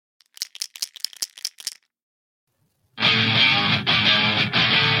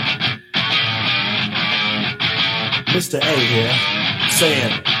Mr. A here, saying,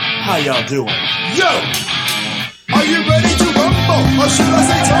 how y'all doing? Yo! Are you ready to rumble? Or should I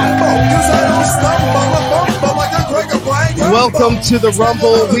say tumble? 'Cause I don't stumble, like a cracker playing rumble. Welcome to the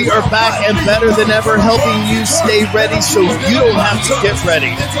Rumble. We are back and better than ever, helping you stay ready so you don't have to get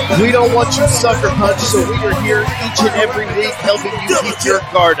ready. We don't want you sucker punched, so we are here each and every week helping you keep your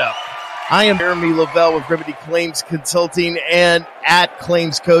guard up. I am Jeremy Lavelle with Remedy Claims Consulting and at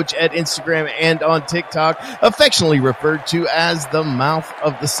Claims Coach at Instagram and on TikTok, affectionately referred to as the Mouth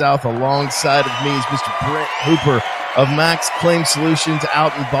of the South. Alongside of me is Mr. Brent Hooper of Max Claim Solutions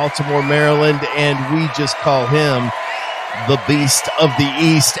out in Baltimore, Maryland, and we just call him the Beast of the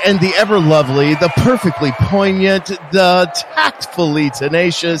East, and the ever lovely, the perfectly poignant, the tactfully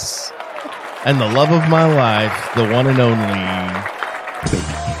tenacious, and the love of my life, the one and only.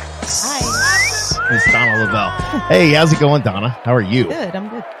 Hi. It's Donna Lavelle. Hey, how's it going, Donna? How are you? Good, I'm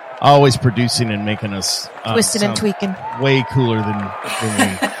good. Always producing and making us Twisted and tweaking. Way cooler than we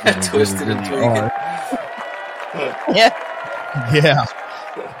Twisted really and tweaking. are. Yeah.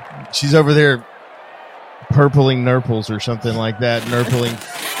 She's over there purpling nurples or something like that. Nurpling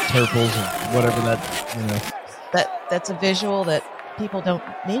turples or whatever that, you know. That's a visual that people don't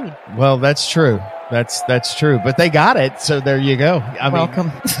need. Well, that's true. That's true. But they got it, so there you go.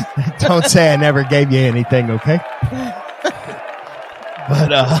 Welcome. Don't say I never gave you anything, okay? But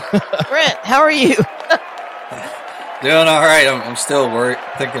Brent, how are you? Doing all right. I'm still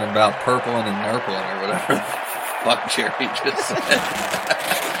thinking about purpling and nurpling or whatever the fuck Jerry just said.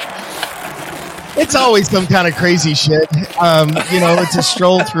 it's always some kind of crazy shit. It's a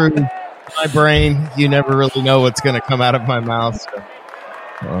stroll through my brain. You never really know what's going to come out of my mouth.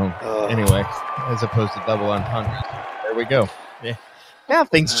 So, anyway, as opposed to double entendre. There we go. Yeah. Now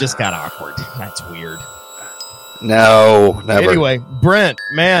things just got awkward. That's weird. No, never. Anyway, Brent,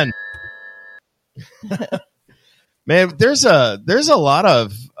 man, there's a lot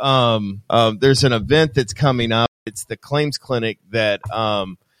of there's an event that's coming up. It's the Claims Clinic that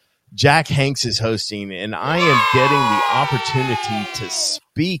Jack Hanks is hosting, and I am getting the opportunity to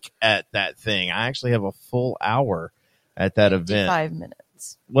speak at that thing. I actually have a full hour at that event. 5 minutes.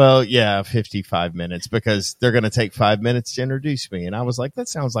 Well, yeah, 55 minutes, because they're going to take 5 minutes to introduce me. And I was like, that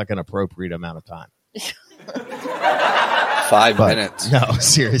sounds like an appropriate amount of time. 5 minutes. No,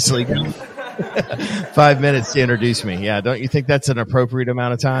 seriously. 5 minutes to introduce me. Yeah, don't you think that's an appropriate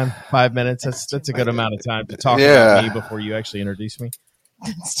amount of time? 5 minutes? That's a good amount of time to talk about me before you actually introduce me.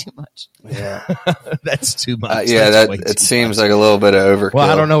 That's too much. Yeah. That's too much. It seems like a little bit of overkill. Well,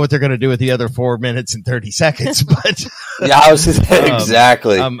 I don't know what they're going to do with the other 4 minutes and 30 seconds, but yeah, I was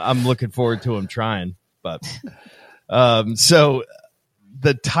exactly. I'm looking forward to them trying, but so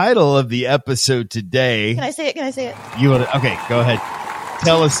the title of the episode today. Can I say it? You want to? Okay, go ahead.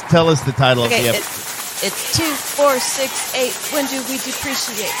 Tell us the title of the episode. It's 2, 4, 6, 8. When do we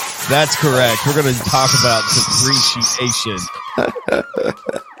depreciate? That's correct. We're going to talk about depreciation.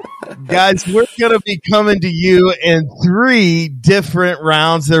 Guys, we're going to be coming to you in 3 different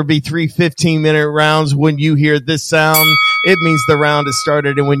rounds. There'll be 3 15-minute rounds. When you hear this sound, it means the round has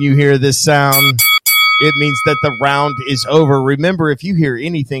started. And when you hear this sound, it means that the round is over. Remember, if you hear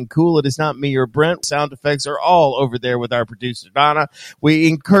anything cool, it is not me or Brent. Sound effects are all over there with our producer, Donna. We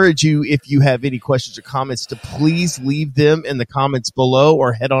encourage you, if you have any questions or comments, to please leave them in the comments below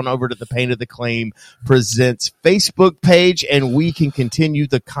or head on over to the Pain of the Claim Presents Facebook page, and we can continue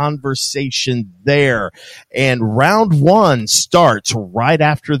the conversation there. And round 1 starts right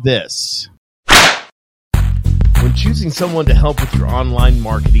after this. When choosing someone to help with your online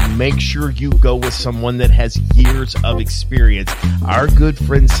marketing, make sure you go with someone that has years of experience. Our good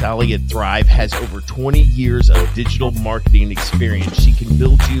friend Sally at Thrive has over 20 years of digital marketing experience. She can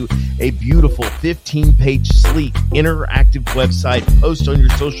build you a beautiful 15-page, sleek, interactive website, post on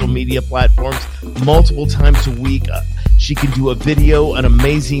your social media platforms multiple times a week. She can do a video, an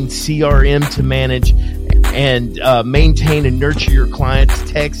amazing CRM to manage and maintain and nurture your clients'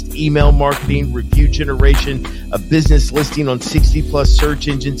 text, email marketing, review generation, a business listing on 60+ search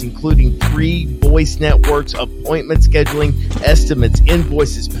engines, including 3 voice networks, appointment scheduling, estimates,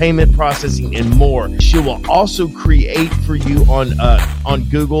 invoices, payment processing, and more. She will also create for you on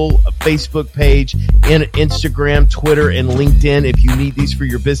Google, a Facebook page, and Instagram, Twitter, and LinkedIn. If you need these for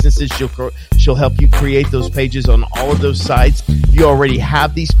your businesses, she'll help you create those pages on all of those sites. If you already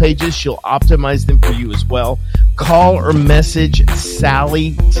have these pages, she'll optimize them for you as well. Call or message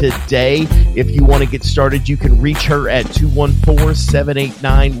Sally today. If you want to get started, you can reach her at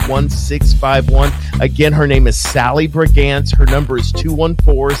 214-789-1651. Again, her name is Sally Brigance. Her number is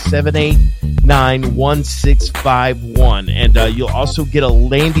 214-789-1651. And you'll also get a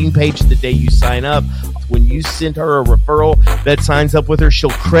landing page the day you sign up When you send her a referral that signs up with her, she'll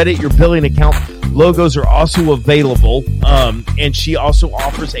credit your billing account. Logos are also available, and she also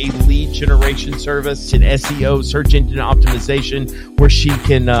offers a lead generation service and SEO, search engine optimization, where she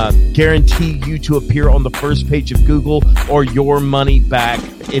can guarantee you to appear on the first page of Google or your money back.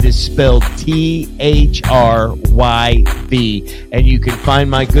 It is spelled THRYV, and you can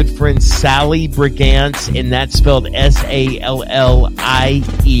find my good friend Sally Brigance, and that's spelled SALLIE.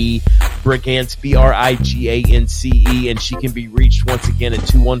 Brigance, BRIGANCE, and she can be reached once again at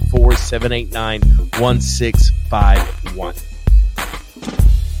 214-789-1651.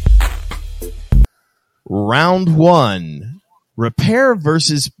 Round one, repair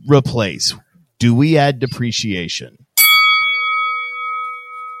versus replace. Do we add depreciation?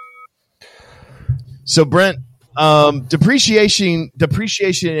 So, Brent, depreciation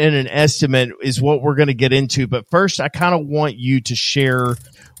in an estimate is what we're going to get into. But first, I kind of want you to share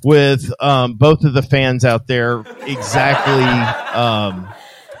with both of the fans out there exactly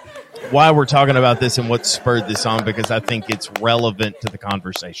why we're talking about this and what spurred this on, because I think it's relevant to the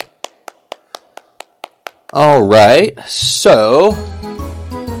conversation. All right. So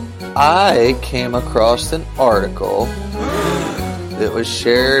I came across an article that was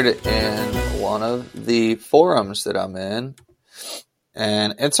shared in one of the forums that I'm in,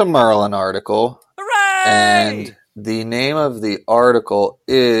 and it's a Merlin article. Hooray! And the name of the article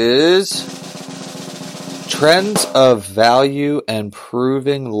is Trends of Value and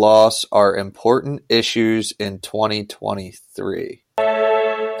Proving Loss Are Important Issues in 2023.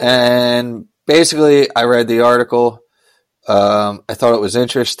 And basically, I read the article. I thought it was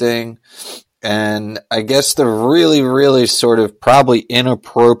interesting. And I guess the really, really sort of probably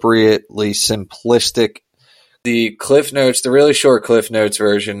inappropriately simplistic, the Cliff Notes, the really short Cliff Notes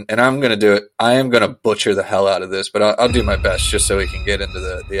version, and I'm going to do it. I am going to butcher the hell out of this, but I'll do my best just so we can get into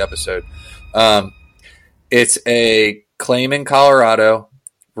the episode. It's a claim in Colorado,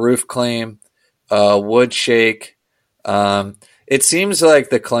 roof claim, wood shake. It seems like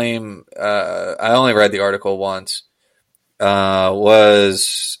the claim, I only read the article once,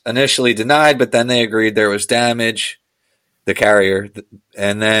 was initially denied, but then they agreed there was damage, the carrier,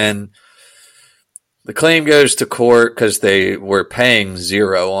 and then the claim goes to court because they were paying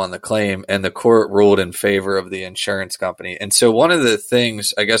zero on the claim, and the court ruled in favor of the insurance company. And so one of the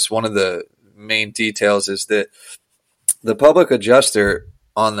things, I guess one of the main details is that the public adjuster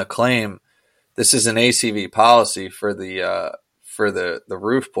on the claim, this is an ACV policy for the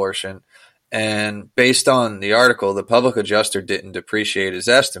roof portion. And based on the article, the public adjuster didn't depreciate his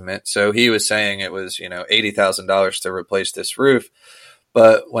estimate. So he was saying it was, $80,000 to replace this roof.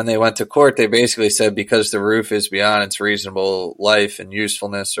 But when they went to court, they basically said because the roof is beyond its reasonable life and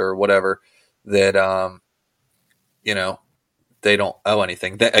usefulness or whatever, that, they don't owe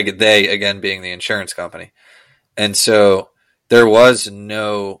anything. They, again, being the insurance company. And so there was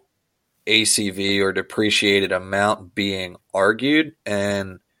no ACV or depreciated amount being argued.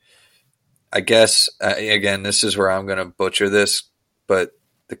 And I guess, again, this is where I'm going to butcher this, but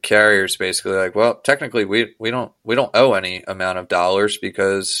the carrier's basically like, well, technically we don't owe any amount of dollars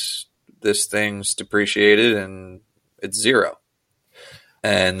because this thing's depreciated and it's zero.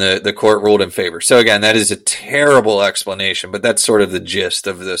 And the court ruled in favor. So again, that is a terrible explanation, but that's sort of the gist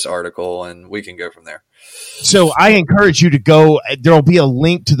of this article, and we can go from there. So I encourage you to go. There will be a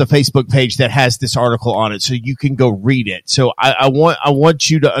link to the Facebook page that has this article on it, so you can go read it. So I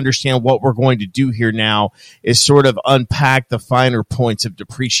want you to understand what we're going to do here now is sort of unpack the finer points of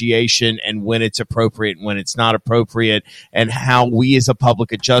depreciation and when it's appropriate and when it's not appropriate, and how we as a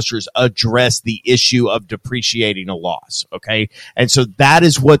public adjusters address the issue of depreciating a loss. Okay, and so that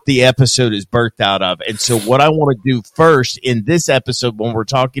is what the episode is birthed out of. And so what I want to do first in this episode, when we're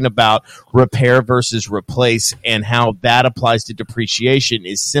talking about repair versus replace and how that applies to depreciation,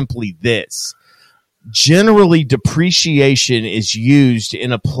 is simply this. Generally, depreciation is used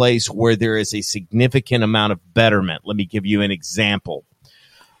in a place where there is a significant amount of betterment. Let me give you an example.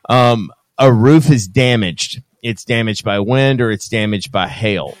 A roof is damaged. It's damaged by wind or it's damaged by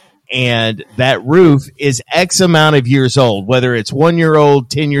hail. And that roof is X amount of years old, whether it's 1 year old,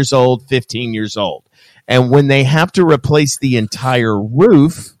 10 years old, 15 years old. And when they have to replace the entire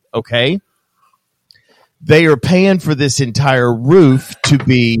roof, okay, they are paying for this entire roof to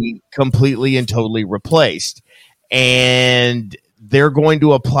be completely and totally replaced. And they're going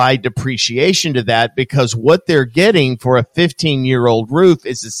to apply depreciation to that because what they're getting for a 15-year-old roof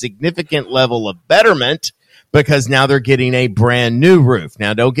is a significant level of betterment because now they're getting a brand new roof.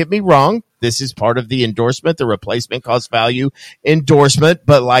 Now, don't get me wrong. This is part of the endorsement, the replacement cost value endorsement.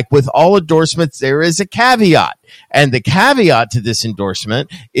 But like with all endorsements, there is a caveat. And the caveat to this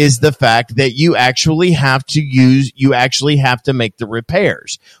endorsement is the fact that you actually have to make the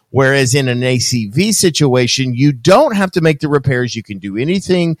repairs. Whereas in an ACV situation, you don't have to make the repairs. You can do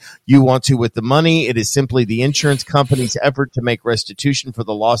anything you want to with the money. It is simply the insurance company's effort to make restitution for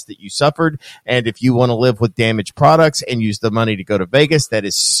the loss that you suffered. And if you want to live with damaged products and use the money to go to Vegas, that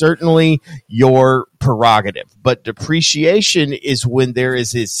is certainly your prerogative. But depreciation is when there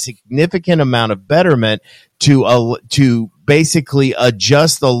is a significant amount of betterment to basically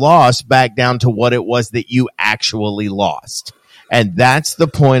adjust the loss back down to what it was that you actually lost. And that's the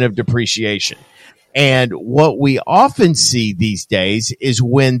point of depreciation. And what we often see these days is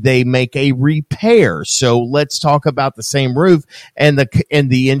when they make a repair. So let's talk about the same roof, and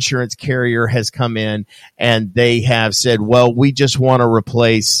the insurance carrier has come in and they have said, well, we just want to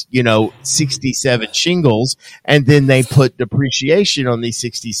replace, 67 shingles. And then they put depreciation on these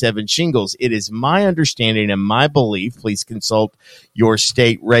 67 shingles. It is my understanding and my belief, please consult your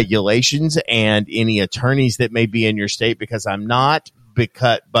state regulations and any attorneys that may be in your state, because I'm not.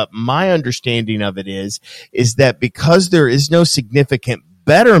 But my understanding of it is that because there is no significant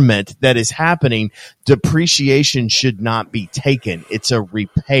betterment that is happening, depreciation should not be taken. It's a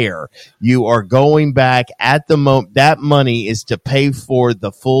repair. You are going back at the moment. That money is to pay for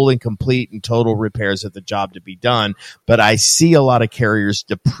the full and complete and total repairs of the job to be done. But I see a lot of carriers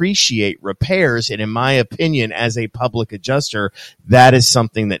depreciate repairs. And in my opinion, as a public adjuster, that is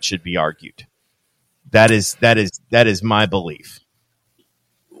something that should be argued. That is my belief.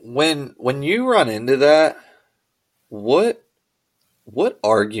 When you run into that, what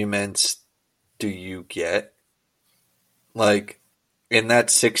arguments do you get? Like in that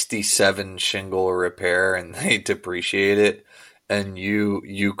 67 shingle repair and they depreciate it and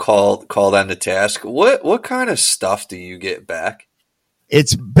you call them to task. What kind of stuff do you get back?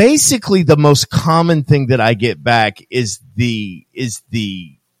 It's basically the most common thing that I get back is the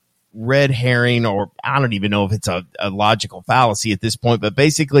red herring, or I don't even know if it's a logical fallacy at this point, but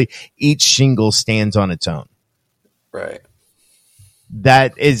basically each shingle stands on its own. Right.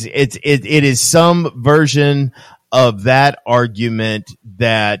 That is, it is some version of that argument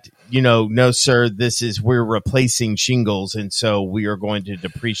that, no, sir, we're replacing shingles. And so we are going to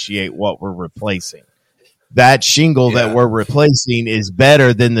depreciate what we're replacing. That shingle that we're replacing is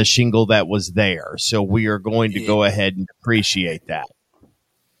better than the shingle that was there. So we are going to go ahead and depreciate that.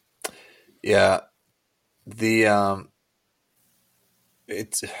 Yeah,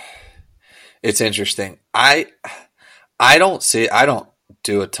 it's interesting. I don't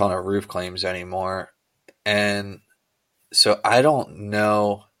do a ton of roof claims anymore, and so I don't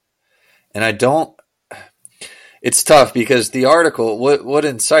know, and it's tough because the article, what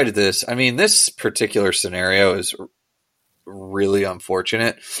incited this? I mean, this particular scenario is really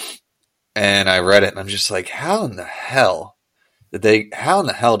unfortunate, and I read it and I'm just like, how in the hell did they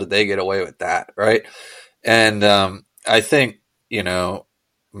get away with that? Right. And, I think,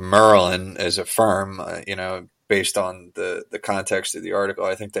 Merlin as a firm, based on the context of the article,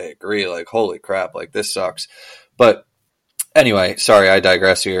 I think they agree, like, holy crap, like this sucks. But anyway, sorry, I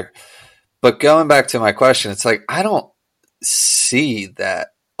digress here. But going back to my question, it's like, I don't see that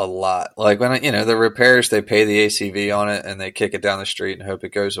a lot. Like when, the repairs, they pay the ACV on it and they kick it down the street and hope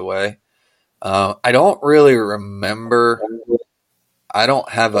it goes away. I don't really remember. I don't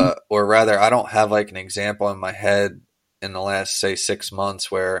have like an example in my head in the last, say, 6 months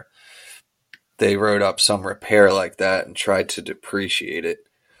where they wrote up some repair like that and tried to depreciate it.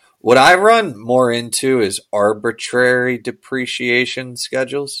 What I run more into is arbitrary depreciation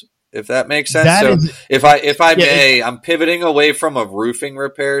schedules, if that makes sense. If I may, I'm pivoting away from a roofing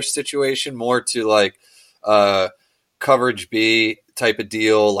repair situation more to like coverage B type of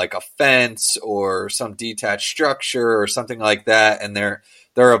deal, like a fence or some detached structure or something like that, and they're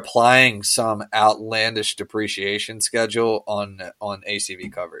applying some outlandish depreciation schedule on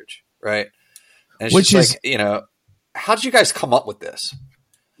ACV coverage, right? And it's which just is like, how did you guys come up with this?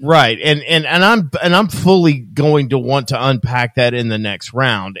 Right. And I'm fully going to want to unpack that in the next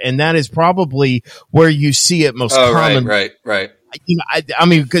round. And that is probably where you see it most common. Right. I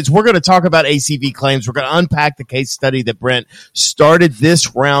mean, because we're going to talk about ACV claims. We're going to unpack the case study that Brent started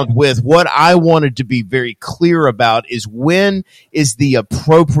this round with. What I wanted to be very clear about is when is the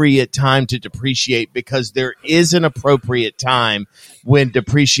appropriate time to depreciate, because there is an appropriate time when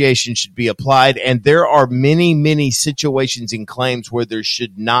depreciation should be applied. And there are many, many situations in claims where there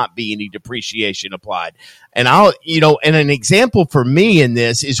should not be any depreciation applied. And and an example for me in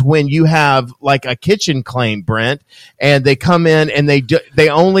this is when you have like a kitchen claim, Brent, and they come in and they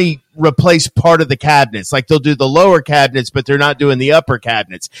only replace part of the cabinets. Like they'll do the lower cabinets, but they're not doing the upper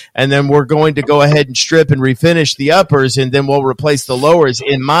cabinets. And then we're going to go ahead and strip and refinish the uppers, and then we'll replace the lowers.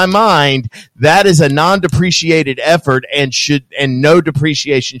 In my mind, that is a non-depreciated effort and no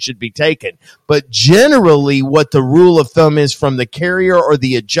depreciation should be taken. But generally, what the rule of thumb is from the carrier or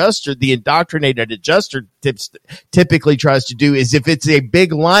the adjuster, the indoctrinated adjuster typically tries to do is if it's a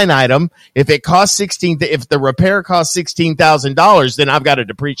big line item, if the repair costs $16,000, then I've got to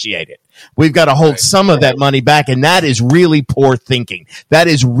depreciate it. We've got to hold some of that money back, and that is really poor thinking. That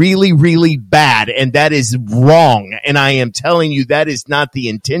is really, really bad, and that is wrong. And I am telling you, that is not the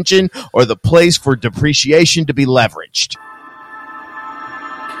intention or the place for depreciation to be leveraged.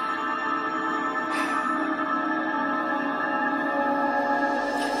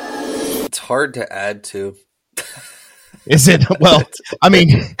 It's hard to add to. Is it? Well, I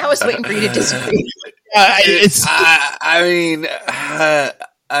mean, I was waiting for you to disagree.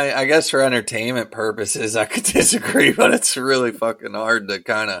 I guess for entertainment purposes, I could disagree, but it's really fucking hard to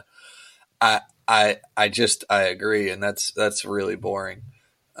kind of. I agree, and that's really boring.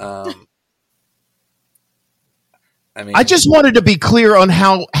 I just wanted to be clear on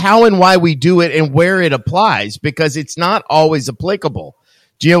how and why we do it and where it applies, because it's not always applicable.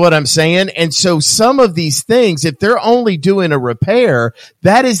 Do you know what I'm saying? And so some of these things, if they're only doing a repair,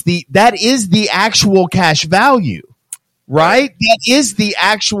 that is the actual cash value, right? That is the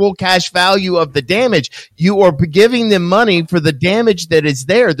actual cash value of the damage. You are giving them money for the damage that is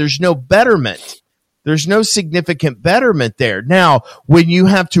there. There's no betterment. There's no significant betterment there. Now, when you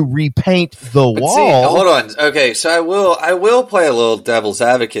have to repaint the wall. See, hold on. Okay, so I will play a little devil's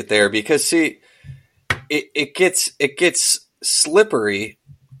advocate there, because see, it gets slippery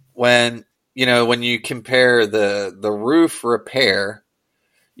when you compare the roof repair.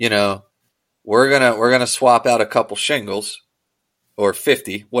 We're gonna swap out a couple shingles or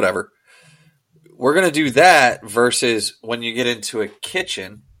 50, whatever. We're gonna do that versus when you get into a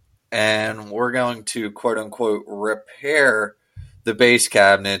kitchen and we're going to quote unquote repair the base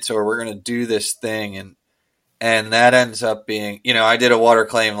cabinets, or we're gonna do this thing and that ends up being, I did a water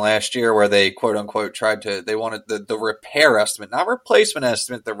claim last year where they quote unquote they wanted the repair estimate, not replacement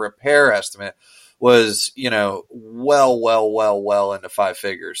estimate. The repair estimate was, well into five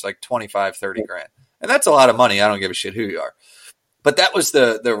figures, like 25, 30 grand. And that's a lot of money. I don't give a shit who you are. But that was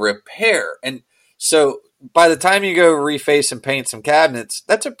the repair. And so by the time you go reface and paint some cabinets,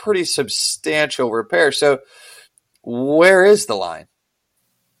 that's a pretty substantial repair. So where is the line?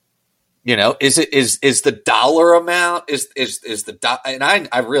 Is the dollar amount and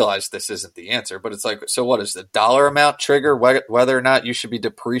I realize this isn't the answer, but it's like, so what is the dollar amount trigger whether or not you should be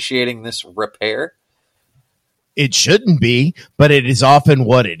depreciating this repair? It shouldn't be, but it is often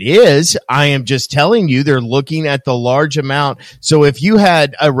what it is. I am just telling you, they're looking at the large amount. So if you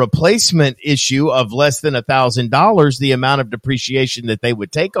had a replacement issue of less than $1,000, the amount of depreciation that they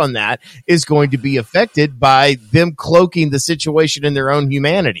would take on that is going to be affected by them cloaking the situation in their own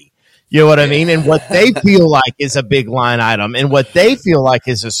humanity. You know what I mean? And what they feel like is a big line item and what they feel like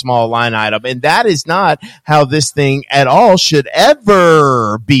is a small line item. And that is not how this thing at all should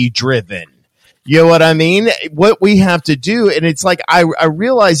ever be driven. You know what I mean? What we have to do, and it's like, I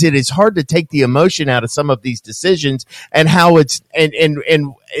realize it is hard to take the emotion out of some of these decisions and how it's, and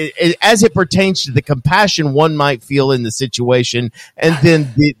as it pertains to the compassion one might feel in the situation, and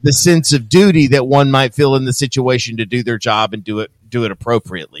then the sense of duty that one might feel in the situation to do their job and do it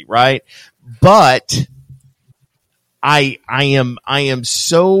appropriately, right? But I am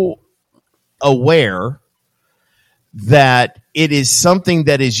so aware that it is something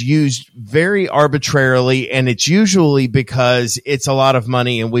that is used very arbitrarily, and it's usually because it's a lot of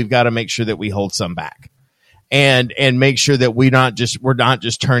money and we've got to make sure that we hold some back and make sure that we're not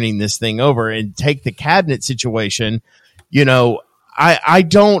just turning this thing over. And take the cabinet situation. If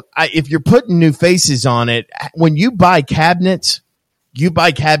you're putting new faces on it, when you buy cabinets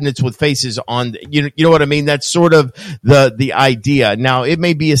with faces on, you know what I mean? That's sort of the idea. Now, it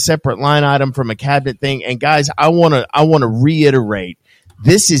may be a separate line item from a cabinet thing. And guys, I want to reiterate,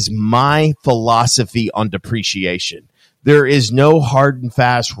 this is my philosophy on depreciation. There is no hard and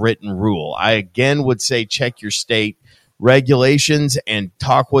fast written rule. I again would say check your state, regulations and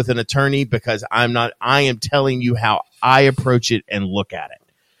talk with an attorney, because I am telling you how I approach it and look at it.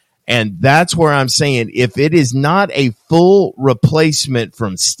 And that's where I'm saying, if it is not a full replacement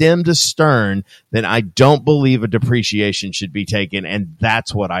from stem to stern, then I don't believe a depreciation should be taken. And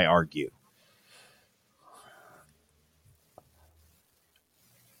that's what I argue.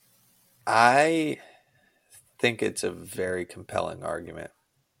 I think it's a very compelling argument.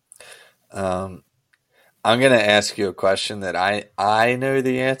 I'm going to ask you a question that I know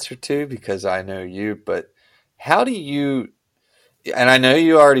the answer to because I know you, but how do you, and I know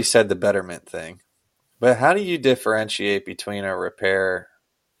you already said the betterment thing, but how do you differentiate between a repair?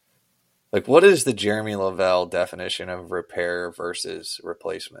 Like, what is the Jeremy Lavelle definition of repair versus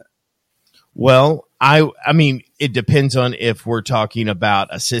replacement? Well, I mean, it depends on if we're talking about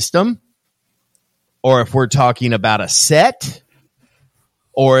a system, or if we're talking about a set,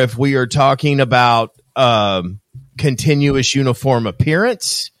 or if we are talking about continuous uniform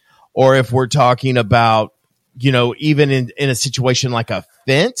appearance, or if we're talking about, even in a situation like a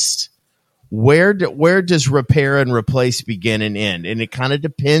fence, where does repair and replace begin and end? And it kind of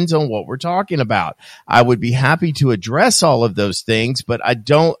depends on what we're talking about. I would be happy to address all of those things, but I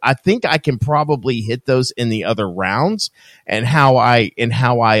think I can probably hit those in the other rounds, and how I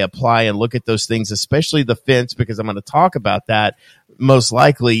apply and look at those things, especially the fence, because I'm going to talk about that most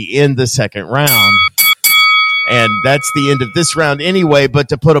likely in the second round. And that's the end of this round anyway. But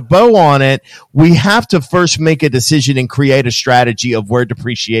to put a bow on it, we have to first make a decision and create a strategy of where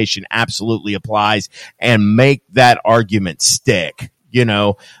depreciation absolutely applies and make that argument stick,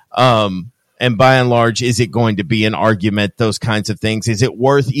 and by and large, is it going to be an argument? Those kinds of things. Is it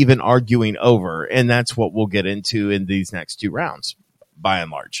worth even arguing over? And that's what we'll get into in these next two rounds, by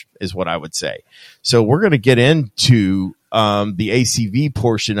and large, is what I would say. So we're going to get into the ACV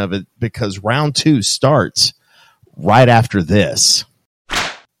portion of it, because round 2 starts right after this.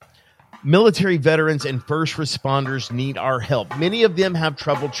 Military veterans and first responders need our help. Many of them have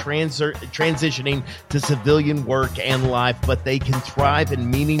trouble transitioning to civilian work and life, but they can thrive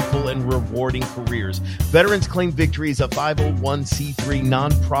in meaningful and rewarding careers. Veterans Claim Victory is a 501c3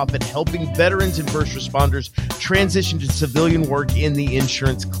 nonprofit helping veterans and first responders transition to civilian work in the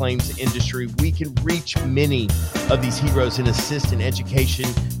insurance claims industry. We can reach many of these heroes and assist in education,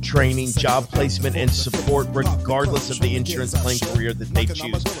 training, job placement, and support, regardless of the insurance claim career that they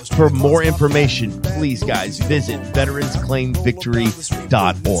choose. For more information, please, guys, visit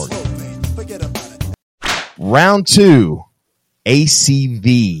veteransclaimvictory.org. Round 2,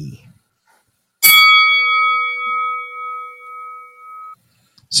 ACV.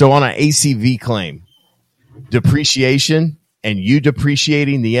 So on an ACV claim, depreciation and you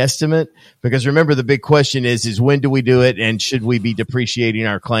depreciating the estimate, because remember, the big question is when do we do it, and should we be depreciating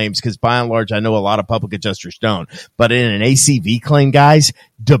our claims? Because by and large, I know a lot of public adjusters don't, but in an ACV claim, guys,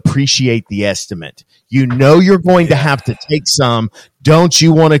 depreciate the estimate. You're going to have to take some. Don't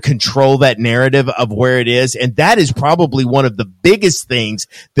you want to control that narrative of where it is? And that is probably one of the biggest things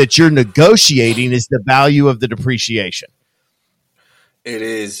that you're negotiating, is the value of the depreciation. It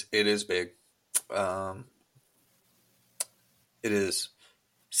is big. It is.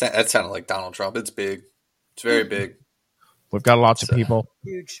 That sounded like Donald Trump. It's big. It's very big. We've got lots of people.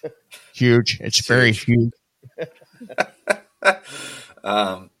 Huge. It's very huge. No,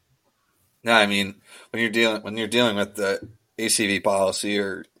 I mean, when you're dealing with the ACV policy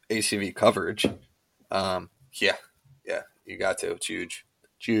or ACV coverage, yeah, you got to. It's huge.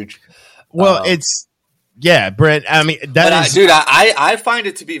 It's huge. Well, Brent. I mean, I find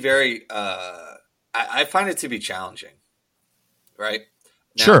it to be very. I find it to be challenging. Right?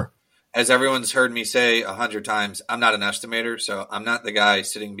 Now, sure. As everyone's heard me say 100 times, I'm not an estimator, so I'm not the guy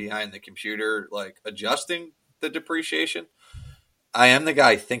sitting behind the computer like adjusting the depreciation. I am the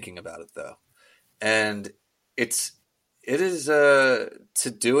guy thinking about it, though, and it is to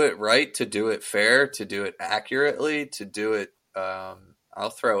do it right, to do it fair, to do it accurately, to do it.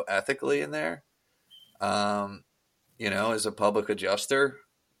 I'll throw ethically in there. As a public adjuster,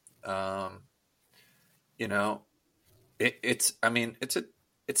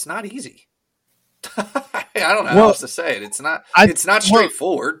 It's not easy. I don't know how else to say it. It's not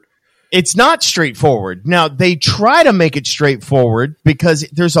straightforward. It's not straightforward. Now, they try to make it straightforward because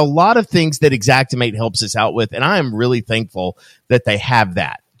there's a lot of things that Xactimate helps us out with, and I am really thankful that they have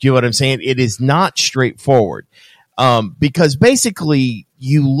that. Do you know what I'm saying? It is not straightforward because basically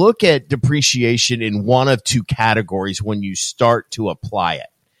you look at depreciation in one of two categories when you start to apply it.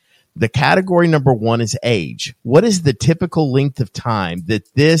 The category number one is age. What is the typical length of time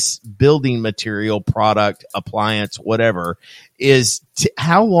that this building material, product, appliance, whatever is?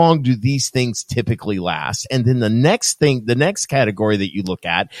 How long do these things typically last? And then the next category that you look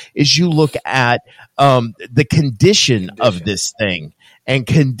at is you look at the condition of this thing. And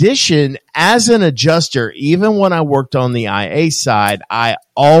condition, as an adjuster, even when I worked on the IA side, I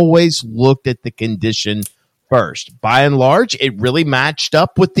always looked at the condition first. By and large, it really matched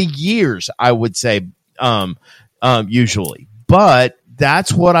up with the years, I would say, usually. But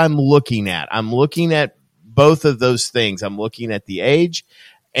that's what I'm looking at. I'm looking at both of those things. I'm looking at the age,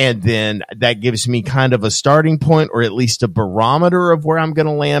 and then that gives me kind of a starting point, or at least a barometer of where I'm going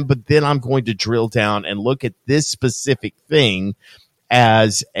to land. But then I'm going to drill down and look at this specific thing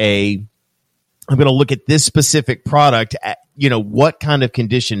as I'm going to look at this specific product at, what kind of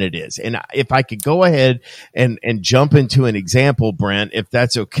condition it is. And if I could go ahead and jump into an example, Brent, if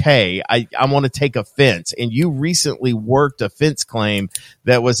that's okay, I want to take a fence. And you recently worked a fence claim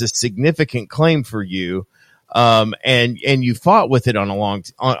that was a significant claim for you. And you fought with it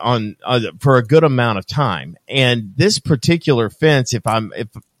for a good amount of time. And this particular fence,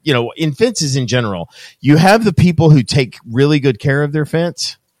 in fences in general, you have the people who take really good care of their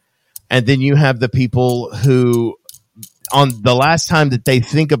fence. And then you have the people who, on the last time that they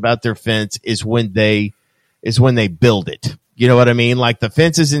think about their fence is when they build it. You know what I mean? Like the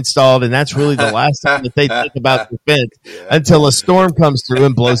fence is installed, and that's really the last time that they think about the fence until a storm comes through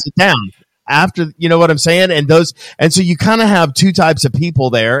and blows it down. After, you know what I'm saying? And so you kind of have two types of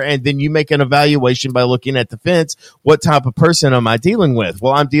people there, and then you make an evaluation by looking at the fence. What type of person am I dealing with?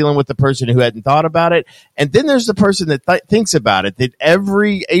 Well, I'm dealing with the person who hadn't thought about it. And then there's the person that thinks about it, that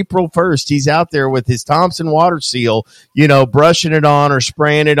every April 1st, he's out there with his Thompson water seal, brushing it on or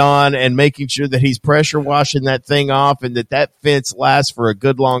spraying it on and making sure that he's pressure washing that thing off and that fence lasts for a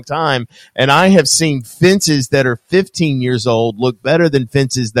good long time. And I have seen fences that are 15 years old look better than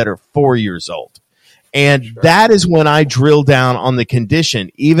fences that are 4 years old. And that is when I drill down on the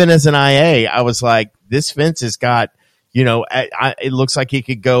condition. Even as an IA, I was like, this fence has got, it looks like it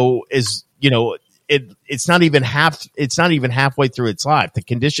could go it's not even halfway through its life. The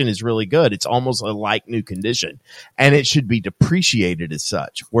condition is really good. It's almost a like new condition, and it should be depreciated as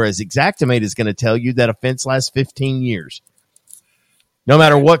such. Whereas Xactimate is going to tell you that a fence lasts 15 years, no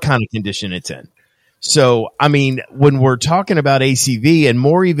matter what kind of condition it's in. So, I mean, when we're talking about ACV and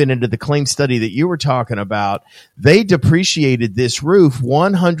more even into the claim study that you were talking about, they depreciated this roof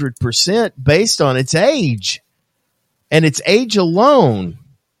 100% based on its age and its age alone.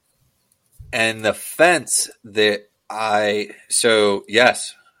 And the fence that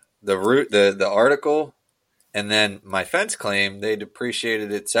yes, the article, and then my fence claim, they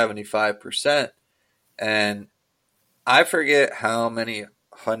depreciated it 75%. And I forget how many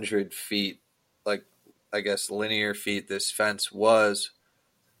 100 feet, like, I guess linear feet this fence was,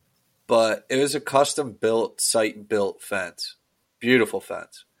 but it was a custom built, site built fence. Beautiful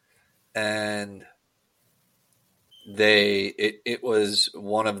fence. And it was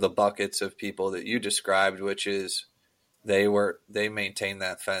one of the buckets of people that you described, which is they maintained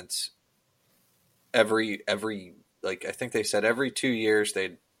that fence every like, I think they said every 2 years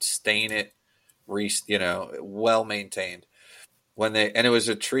they'd stain it, well maintained. And it was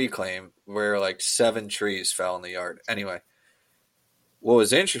a tree claim where like 7 trees fell in the yard. Anyway, what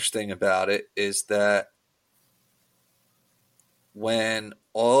was interesting about it is that when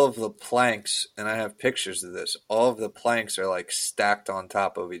all of the planks, and I have pictures of this, all of the planks are like stacked on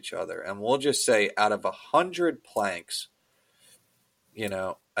top of each other. And we'll just say out of 100 planks,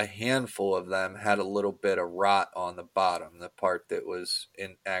 a handful of them had a little bit of rot on the bottom, the part that was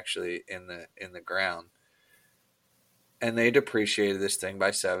in the ground. And they depreciated this thing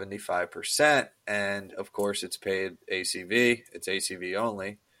by 75%. And of course, it's paid ACV. It's ACV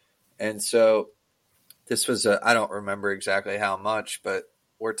only. And so this was I don't remember exactly how much, but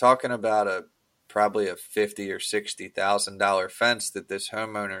we're talking about probably a $50,000 or $60,000 fence that this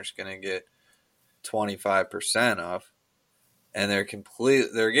homeowner is going to get 25% of. And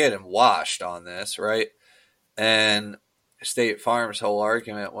they're getting washed on this, right? And State Farm's whole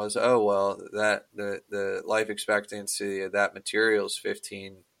argument was, oh, well, that the life expectancy of that material is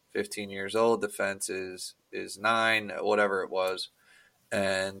 15 years old. The fence is 9, whatever it was.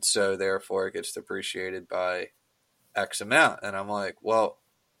 And so therefore it gets depreciated by X amount. And I'm like, well,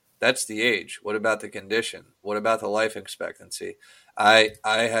 that's the age. What about the condition? What about the life expectancy? I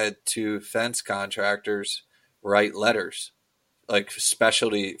had 2 fence contractors write letters, like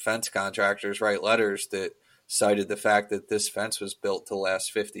specialty fence contractors write letters that cited the fact that this fence was built to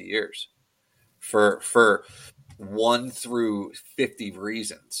last 50 years for 1 through 50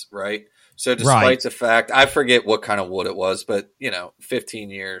 reasons, right? So Right. despite the fact, I forget what kind of wood it was, but 15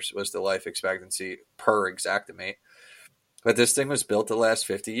 years was the life expectancy per Exactimate. But this thing was built to last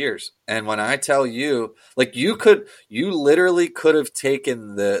 50 years. And when I tell you, like you literally could have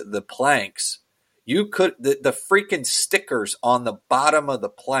taken the planks. The freaking stickers on the bottom of the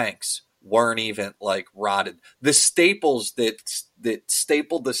planks weren't even like rotted. The staples that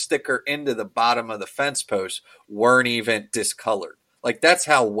stapled the sticker into the bottom of the fence post weren't even discolored. Like that's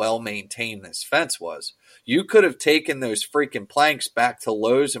how well maintained this fence was. You could have taken those freaking planks back to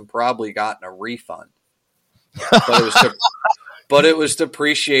Lowe's and probably gotten a refund. But it was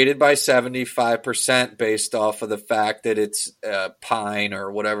depreciated by 75% based off of the fact that it's pine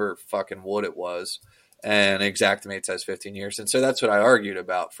or whatever fucking wood it was. And Exactimate says 15 years. And so that's what I argued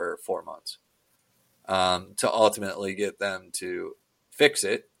about for 4 months to ultimately get them to fix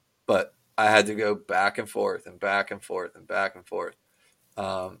it. But I had to go back and forth and back and forth and back and forth.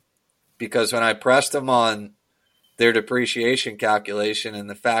 Because when I pressed them on their depreciation calculation and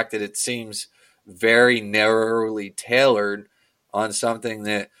the fact that it seems very narrowly tailored on something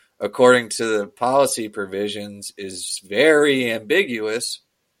that, according to the policy provisions, is very ambiguous,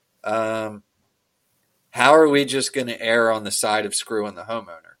 how are we just going to err on the side of screwing the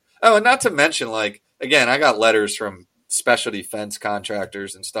homeowner? Oh, and not to mention, like, again, I got letters from specialty fence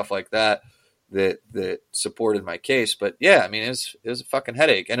contractors and stuff like that supported my case. But yeah, I mean, it was a fucking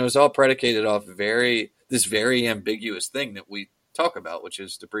headache. And it was all predicated off this very ambiguous thing that we talk about, which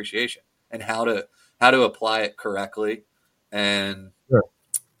is depreciation and how to apply it correctly. And, Sure.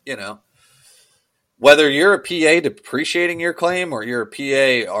 Whether you're a PA depreciating your claim or you're a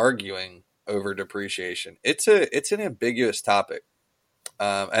PA arguing over depreciation, it's an ambiguous topic.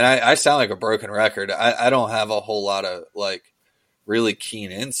 And I sound like a broken record. I don't have a whole lot of like really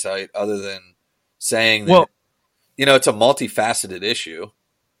keen insight other than saying that, it's a multifaceted issue.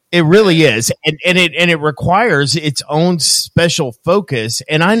 It really is, and it requires its own special focus.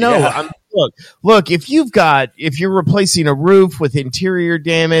 And I know, Yeah. Look, if you're replacing a roof with interior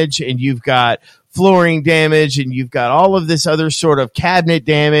damage, and you've got flooring damage, and you've got all of this other sort of cabinet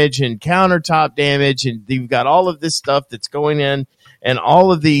damage and countertop damage, and you've got all of this stuff that's going in, and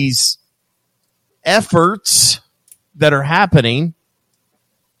all of these efforts that are happening,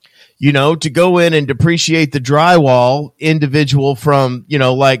 to go in and depreciate the drywall individual from,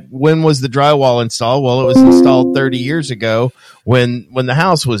 like when was the drywall installed? Well, it was installed 30 years ago when the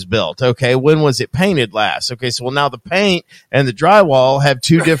house was built. Okay. When was it painted last? Okay. So now the paint and the drywall have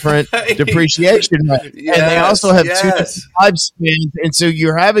two different depreciation rates. Yes, and they also have two different lifespans. And so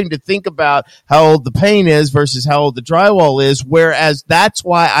you're having to think about how old the paint is versus how old the drywall is. Whereas that's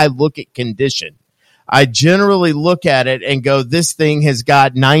why I look at condition. I generally look at it and go, this thing has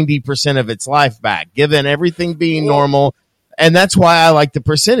got 90% of its life back, given everything being normal. And that's why I like the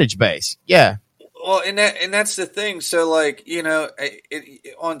percentage base. Yeah. Well, and that's the thing. So, like,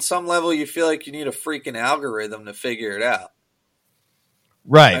 on some level, you feel like you need a freaking algorithm to figure it out.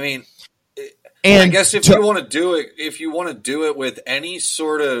 Right. I mean, and I guess if you want to do it with any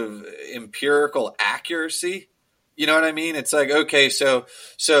sort of empirical accuracy, you know what I mean? It's like, okay, so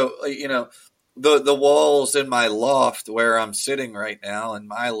the walls in my loft where I'm sitting right now in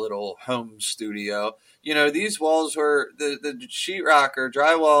my little home studio, these walls were the sheetrock or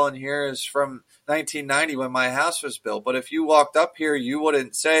drywall in here is from 1990 when my house was built. But if you walked up here, you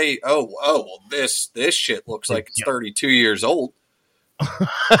wouldn't say, well, this shit looks like it's 32 years old.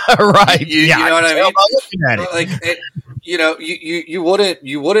 Right. You know what I mean? Like, you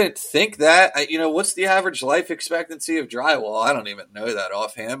wouldn't think that. What's the average life expectancy of drywall? I don't even know that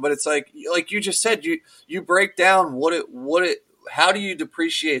offhand, but it's like you just said, you break down how do you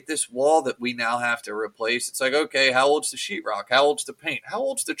depreciate this wall that we now have to replace? It's like, okay, how old's the sheetrock? How old's the paint? How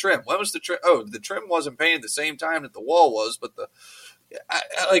old's the trim? When was the trim? Oh, the trim wasn't painted the same time that the wall was, but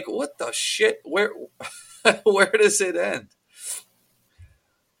what the shit? Where does it end?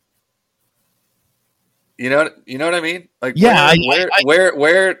 You know what I mean? Like, yeah,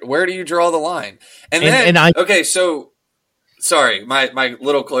 where do you draw the line? Okay, so sorry, my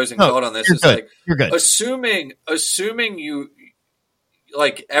little closing thought on this is good. like, you're good. Assuming you,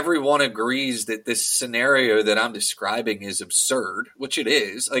 like, everyone agrees that this scenario that I'm describing is absurd, which it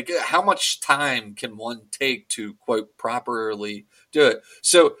is. Like, how much time can one take to, quote, properly do it?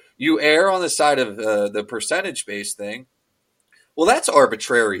 So you err on the side of the percentage-based thing. Well, that's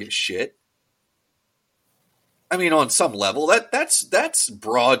arbitrary as shit. I mean, on some level, that's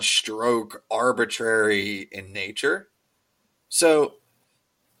broad stroke arbitrary in nature. So,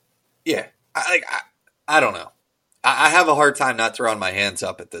 yeah, I don't know. I have a hard time not throwing my hands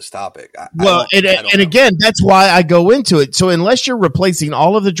up at this topic. Well, I don't and know. again, that's why I go into it. So unless you're replacing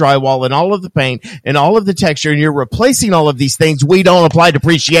all of the drywall and all of the paint and all of the texture, and you're replacing all of these things, we don't apply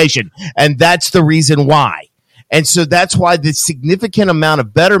depreciation. And that's the reason why. And so that's why the significant amount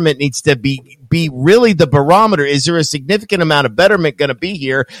of betterment needs to be really the barometer. Is there a significant amount of betterment going to be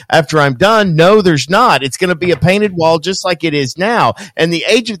here after I'm done? No, there's not. It's going to be a painted wall just like it is now. And the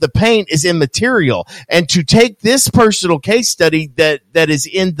age of the paint is immaterial. And to take this personal case study that is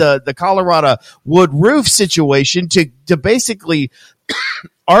in the Colorado wood roof situation to basically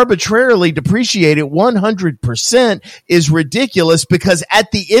arbitrarily depreciate it 100% is ridiculous, because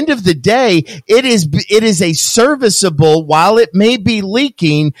at the end of the day, it is a serviceable, while it may be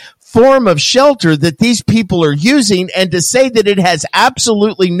leaking, form of shelter that these people are using, and to say that it has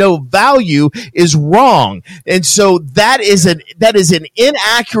absolutely no value is wrong. And so that is an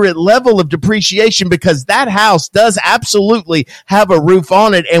inaccurate level of depreciation, because that house does absolutely have a roof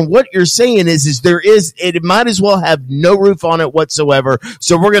on it. And what you're saying is it might as well have no roof on it whatsoever.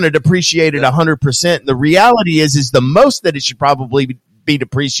 So we're going to depreciate it 100%. The reality is the most that it should probably be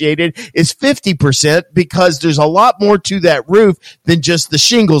depreciated is 50%, because there's a lot more to that roof than just the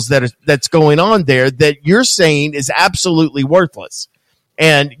shingles that's going on there that you're saying is absolutely worthless.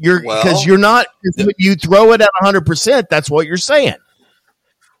 And because you're not, when you throw it at 100%, that's what you're saying.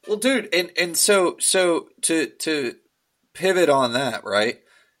 Well, dude, and so to pivot on that, right?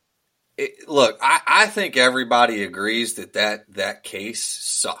 Look, I think everybody agrees that case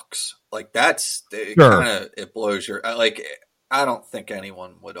sucks. Like that's kind of, it blows your, like, I don't think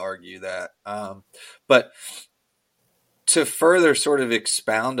anyone would argue that. But to further sort of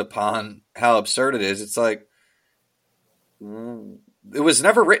expound upon how absurd it is, it's like, it was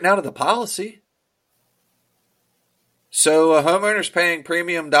never written out of the policy. So a homeowner's paying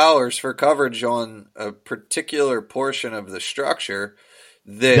premium dollars for coverage on a particular portion of the structure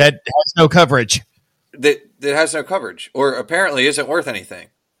that has no coverage. That has no coverage, or apparently isn't worth anything.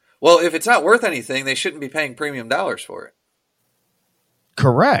 Well, if it's not worth anything, they shouldn't be paying premium dollars for it.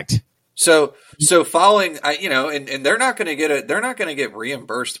 Correct. So following, and they're not going to get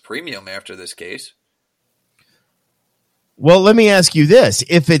reimbursed premium after this case. Well, let me ask you this: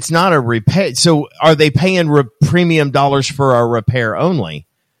 if it's not a repair, so are they paying premium dollars for a repair only?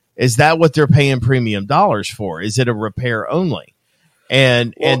 Is that what they're paying premium dollars for? Is it a repair only?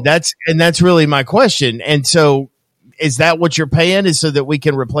 And that's really my question. And so, is that what you're paying? Is so that we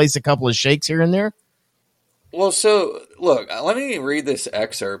can replace a couple of shakes here and there? Well, so look, let me read this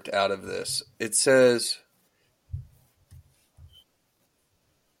excerpt out of this. It says,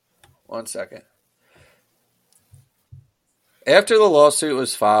 one second. After the lawsuit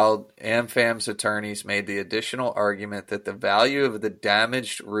was filed, AmFam's attorneys made the additional argument that the value of the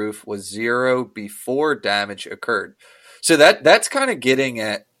damaged roof was zero before damage occurred. So that's kind of getting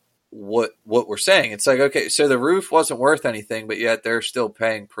at what we're saying. It's like, okay, so the roof wasn't worth anything, but yet they're still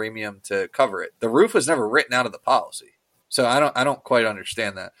paying premium to cover it. The roof was never written out of the policy. So I don't quite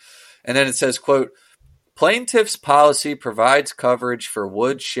understand that. And then it says, quote, plaintiff's policy provides coverage for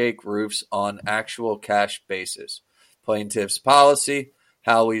wood shake roofs on actual cash basis. Plaintiff's policy,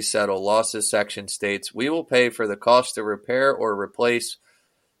 how we settle losses section states, we will pay for the cost to repair or replace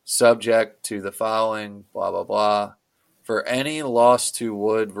subject to the following, blah, blah, blah. For any loss to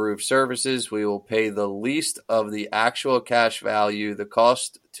wood roof services, we will pay the least of the actual cash value, the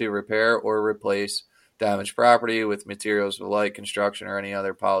cost to repair or replace damaged property with materials of light construction or any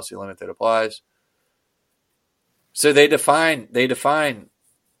other policy limit that applies. So they define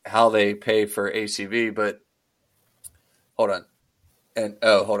how they pay for ACV, but hold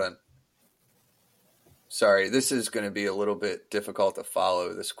on. Sorry, this is going to be a little bit difficult to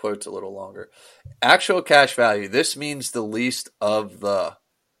follow. This quote's a little longer. Actual cash value. This means the least of the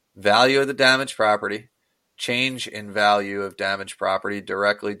value of the damaged property, change in value of damaged property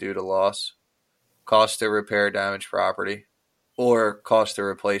directly due to loss, cost to repair damaged property, or cost to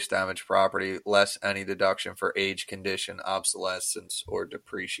replace damaged property, less any deduction for age, condition, obsolescence, or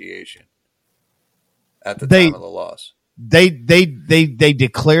depreciation at the time of the loss. They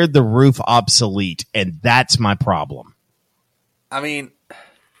declared the roof obsolete, and that's my problem. I mean,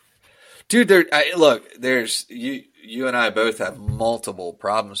 dude, there's you and I both have multiple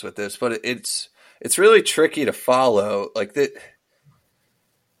problems with this, but it's really tricky to follow. Like the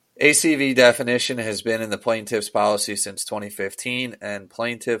ACV definition has been in the plaintiff's policy since 2015, and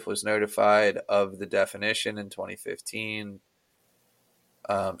plaintiff was notified of the definition in 2015.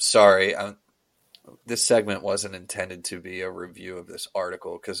 This segment wasn't intended to be a review of this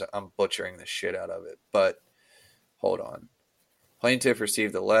article because I'm butchering the shit out of it. But hold on. Plaintiff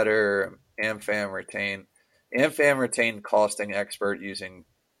received a letter. AmFam retained. AmFam retained costing expert using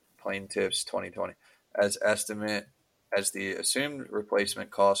plaintiff's 2020 as estimate as the assumed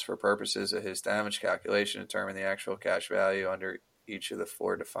replacement cost for purposes of his damage calculation, determine the actual cash value under each of the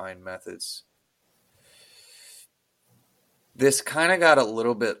 4 defined methods. This kind of got a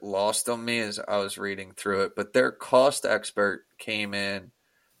little bit lost on me as I was reading through it, but their cost expert came in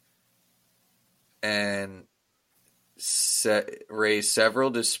and raised several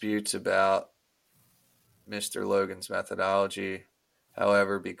disputes about Mr. Logan's methodology.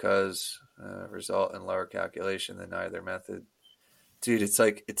 However, because result in lower calculation than either method. Dude, it's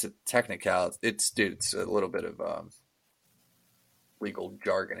a technicality. It's a little bit of legal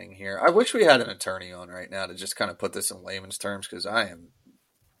jargoning here. I wish we had an attorney on right now to just kind of put this in layman's terms, because I am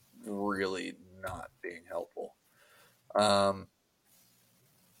really not being helpful.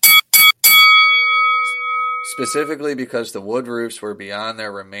 Specifically because the wood roofs were beyond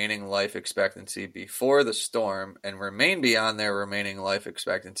their remaining life expectancy before the storm and remain beyond their remaining life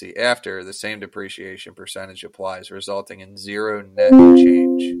expectancy after, the same depreciation percentage applies, resulting in zero net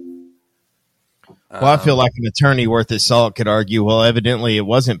change. Well, I feel like an attorney worth his salt could argue, well, evidently it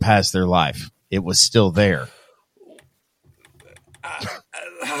wasn't past their life. It was still there.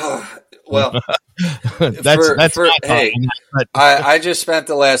 Well, hey, I just spent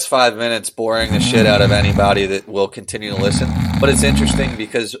the last 5 minutes boring the shit out of anybody that will continue to listen. But it's interesting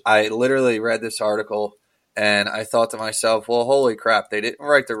because I literally read this article and I thought to myself, well, holy crap, they didn't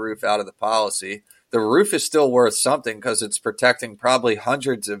write the roof out of the policy. The roof is still worth something because it's protecting probably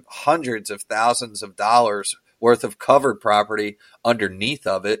hundreds of thousands of dollars worth of covered property underneath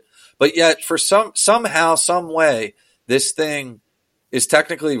of it. But yet, for somehow, some way, this thing is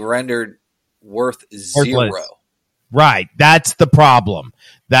technically rendered worth zero. Right. That's the problem.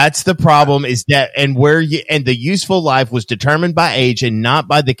 That's the problem, is that, and the useful life was determined by age and not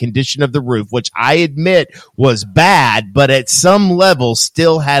by the condition of the roof, which I admit was bad, but at some level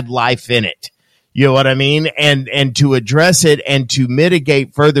still had life in it. You know what I mean? And to address it and to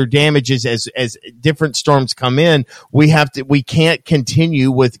mitigate further damages as different storms come in, we can't continue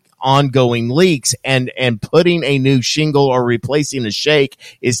with ongoing leaks, and putting a new shingle or replacing a shake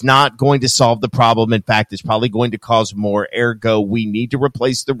is not going to solve the problem. In fact, it's probably going to cause more. Ergo, we need to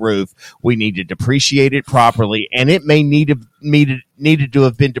replace the roof. We need to depreciate it properly, and it may needed to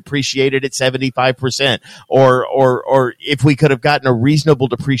have been depreciated at 75%, or if we could have gotten a reasonable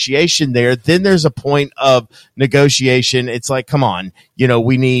depreciation there, then there's a point of negotiation. It's like, come on,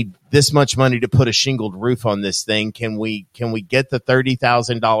 we need this much money to put a shingled roof on this thing. Can we get the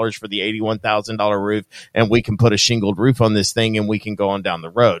 $30,000 for the $81,000 roof, and we can put a shingled roof on this thing and we can go on down the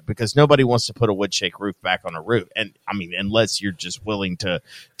road? Because nobody wants to put a wood shake roof back on a roof. And I mean, unless you're just willing to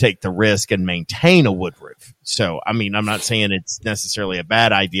take the risk and maintain a wood roof. So, I mean, I'm not saying it's necessarily a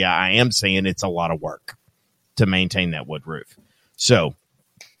bad idea. I am saying it's a lot of work to maintain that wood roof. So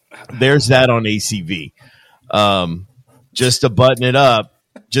there's that on ACV. Just to button it up,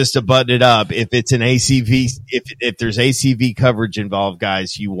 if it's an ACV, if there's ACV coverage involved,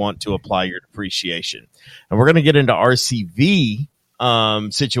 guys, you want to apply your depreciation. And we're going to get into RCV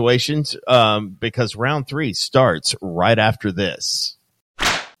situations because round 3 starts right after this.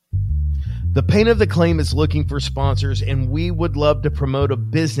 The Pain of the Claim is looking for sponsors, and we would love to promote a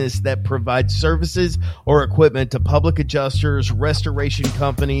business that provides services or equipment to public adjusters, restoration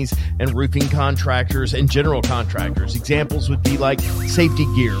companies, and roofing contractors and general contractors. Examples would be like safety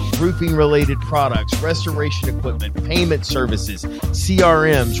gear, roofing-related products, restoration equipment, payment services,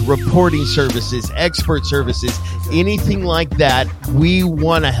 CRMs, reporting services, expert services, anything like that. We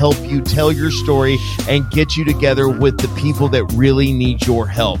want to help you tell your story and get you together with the people that really need your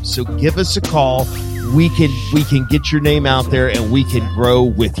help. So give us a call. We can get your name out there and we can grow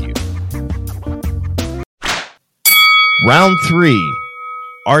with you. Round 3,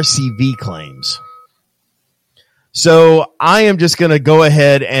 RCV claims. So I am just going to go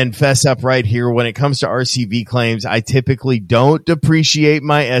ahead and fess up right here. When it comes to RCV claims, I typically don't depreciate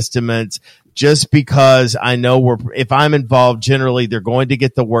my estimates just because I know if I'm involved, generally they're going to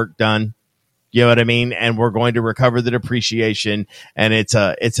get the work done. You know what I mean? And we're going to recover the depreciation. And it's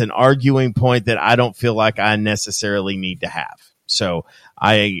an arguing point that I don't feel like I necessarily need to have. So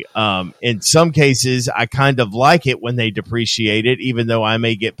in some cases, I kind of like it when they depreciate it, even though I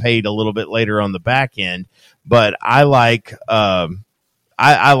may get paid a little bit later on the back end. But I like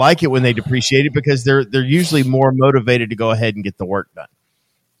it when they depreciate it because they're usually more motivated to go ahead and get the work done.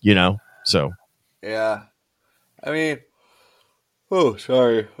 So. Yeah. I mean, oh,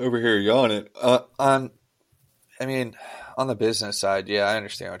 sorry, over here yawning. On the business side, yeah, I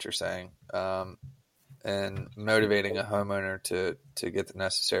understand what you're saying. and motivating a homeowner to get the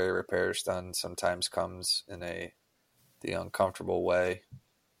necessary repairs done sometimes comes in the uncomfortable way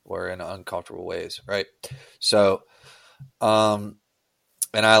or in uncomfortable ways, right? So, and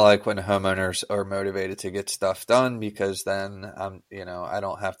I like when homeowners are motivated to get stuff done, because then I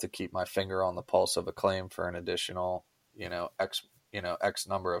don't have to keep my finger on the pulse of a claim for an additional, X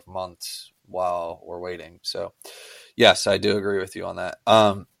number of months while we're waiting. So yes, I do agree with you on that.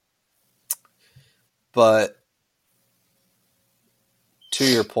 But to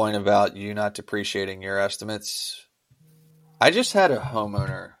your point about you not depreciating your estimates, I just had a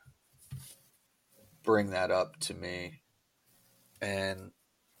homeowner bring that up to me, and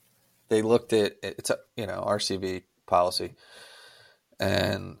they looked at it's a RCV policy,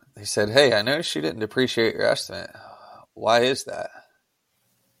 and they said, "Hey, I noticed you didn't depreciate your estimate. Why is that?"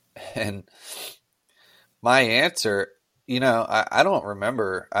 And my answer, I don't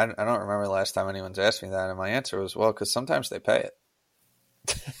remember. I don't remember the last time anyone's asked me that, and my answer was, "Well, because sometimes they pay it."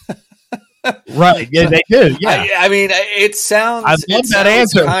 Right? Yeah, they do. Yeah. I mean, it sounds. I love that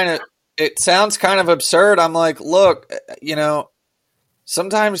answer. It sounds kind of absurd. I'm like, look,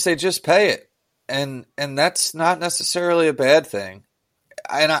 sometimes they just pay it, and that's not necessarily a bad thing.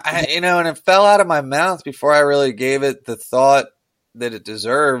 And and it fell out of my mouth before I really gave it the thought that it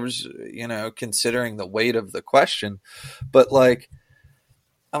deserves, considering the weight of the question. But like,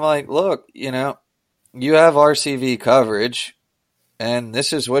 I'm like, look, you have RCV coverage, and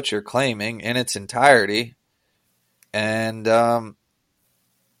this is what you're claiming in its entirety. And,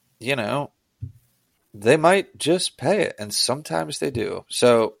 they might just pay it, and sometimes they do.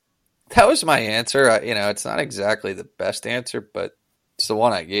 So that was my answer. It's not exactly the best answer, but it's the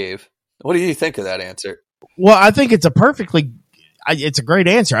one I gave. What do you think of that answer? Well, I think it's it's a great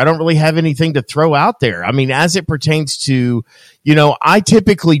answer. I don't really have anything to throw out there. I mean, as it pertains to, I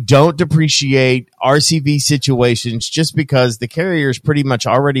typically don't depreciate RCV situations just because the carrier's pretty much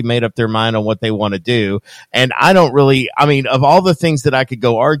already made up their mind on what they want to do. And I don't really, of all the things that I could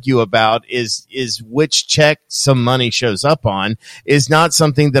go argue about is which check some money shows up on is not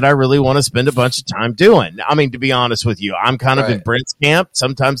something that I really want to spend a bunch of time doing. To be honest with you, I'm kind of in Brent's camp.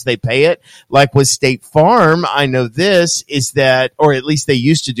 Sometimes they pay it. Like with State Farm, I know this is that, or at least they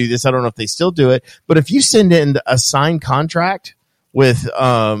used to do this. I don't know if they still do it, but if you send in a signed contract with,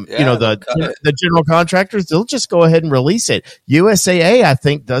 the general contractors, they'll just go ahead and release it. USAA, I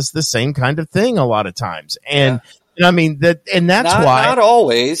think, does the same kind of thing a lot of times. And, that's why not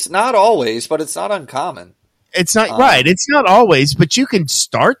always, but it's not uncommon. It's not right. It's not always, but you can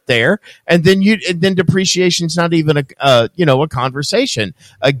start there, and then depreciation's not even a conversation.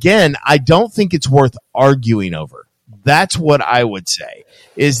 Again, I don't think it's worth arguing over. That's what I would say,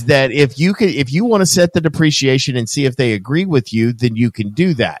 is that if you want to set the depreciation and see if they agree with you, then you can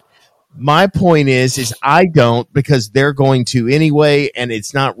do that. My point is I don't, because they're going to anyway, and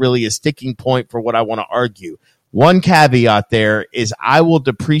it's not really a sticking point for what I want to argue. One caveat there is I will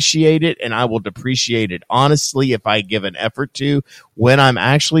depreciate it, and I will depreciate it honestly if I give an effort to, when I'm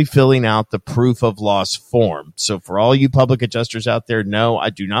actually filling out the proof of loss form. So for all you public adjusters out there, no, I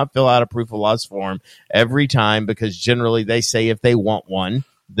do not fill out a proof of loss form every time, because generally they say if they want one,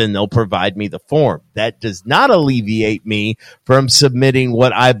 then they'll provide me the form. That does not alleviate me from submitting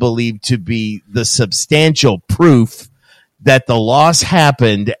what I believe to be the substantial proof that the loss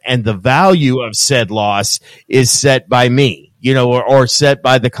happened, and the value of said loss is set by me, or set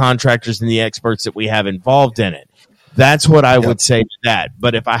by the contractors and the experts that we have involved in it. That's what I would say to that.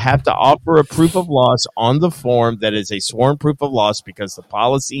 But if I have to offer a proof of loss on the form that is a sworn proof of loss because the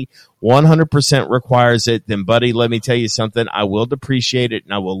policy 100% requires it, then, buddy, let me tell you something. I will depreciate it,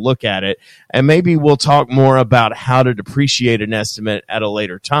 and I will look at it. And maybe we'll talk more about how to depreciate an estimate at a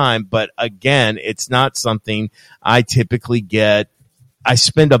later time. But again, it's not something I typically get. I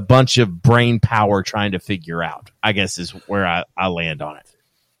spend a bunch of brain power trying to figure out, I guess, is where I land on it.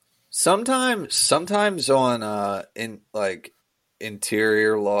 Sometimes on in like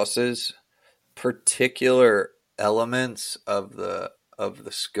interior losses, particular elements of the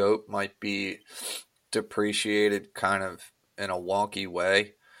scope might be depreciated kind of in a wonky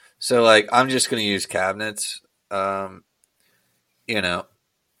way. So like, I'm just going to use cabinets. They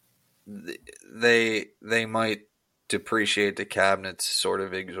might depreciate the cabinets sort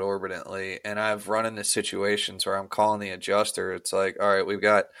of exorbitantly, and I've run into situations where I'm calling the adjuster. It's like, all right, we've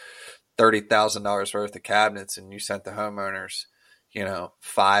got $30,000 worth of cabinets, and you sent the homeowners,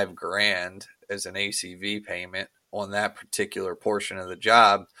 $5,000 as an ACV payment on that particular portion of the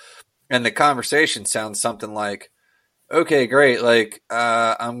job. And the conversation sounds something like, okay, great. Like,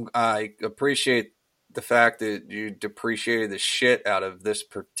 I appreciate the fact that you depreciated the shit out of this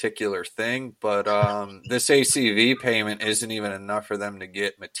particular thing, but this ACV payment isn't even enough for them to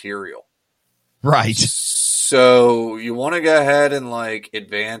get material. Right. So you want to go ahead and like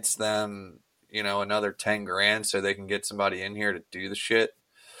advance them, another 10 grand so they can get somebody in here to do the shit.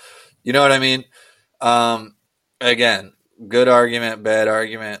 You know what I mean? Again, good argument, bad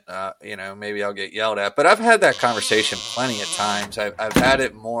argument. Maybe I'll get yelled at, but I've had that conversation plenty of times. I've had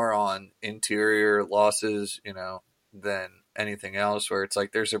it more on interior losses, than anything else, where it's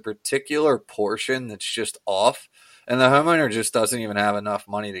like there's a particular portion that's just off, and the homeowner just doesn't even have enough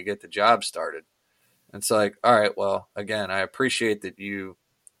money to get the job started. It's like, all right, well, again, I appreciate that you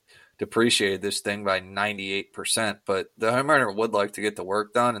depreciated this thing by 98%, but the homeowner would like to get the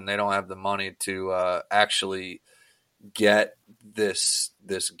work done, and they don't have the money to actually get this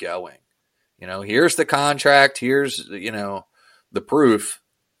going. Here's the contract, here's the proof.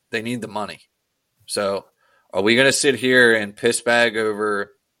 They need the money. So are we going to sit here and piss bag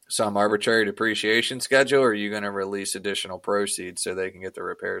over some arbitrary depreciation schedule, or are you going to release additional proceeds so they can get the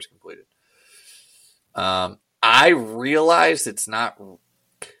repairs completed? I realize it's not,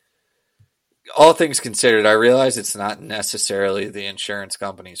 all things considered, I realize it's not necessarily the insurance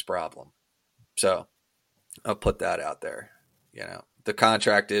company's problem. So I'll put that out there. The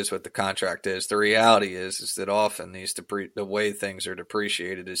contract is what the contract is. The reality is that often the way things are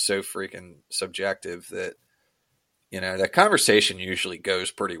depreciated is so freaking subjective that, that conversation usually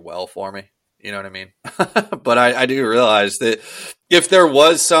goes pretty well for me. You know what I mean? But I do realize that if there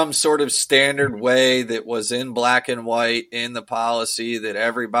was some sort of standard way that was in black and white in the policy that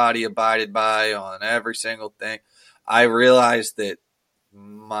everybody abided by on every single thing, I realize that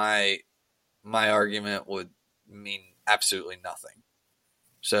my argument would mean absolutely nothing.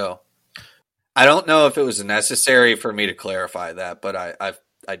 So I don't know if it was necessary for me to clarify that, but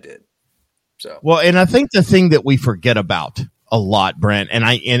I did. So well, and I think the thing that we forget about a lot, Brent, and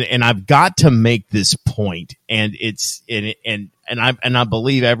I've got to make this point, and I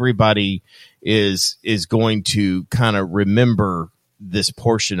believe everybody is going to kind of remember this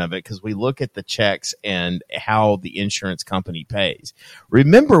portion of it, because we look at the checks and how the insurance company pays.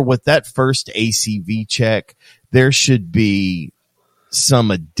 Remember, with that first ACV check, there should be some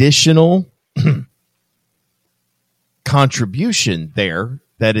additional contribution there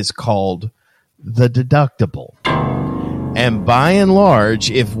that is called the deductible. And by and large,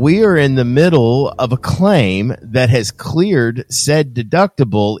 if we are in the middle of a claim that has cleared said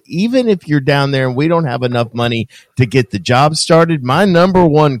deductible, even if you're down there and we don't have enough money to get the job started, my number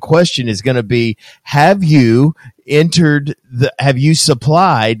one question is going to be, have you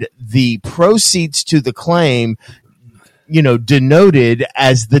supplied the proceeds to the claim, denoted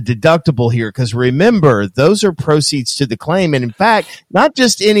as the deductible here? Because remember, those are proceeds to the claim. And in fact, not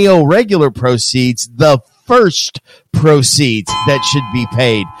just any old regular proceeds, the first proceeds that should be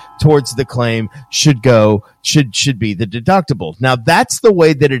paid towards the claim should be the deductible. Now, that's the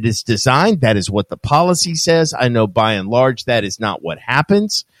way that it is designed. That is what the policy says. I know by and large that is not what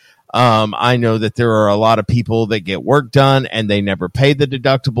happens. I know that there are a lot of people that get work done and they never pay the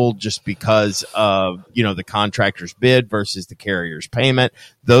deductible just because of, the contractor's bid versus the carrier's payment,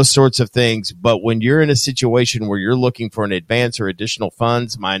 those sorts of things. But when you're in a situation where you're looking for an advance or additional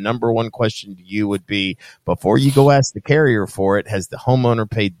funds, my number one question to you would be, before you go ask the carrier for it, has the homeowner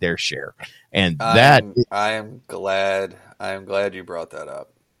paid their share? And I am glad you brought that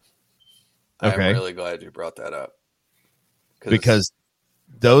up. Okay. I'm really glad you brought that up. Because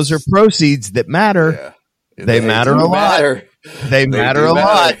those are proceeds that matter. Yeah. They matter a lot. They matter a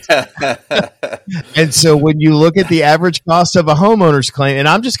lot. And so when you look at the average cost of a homeowner's claim, and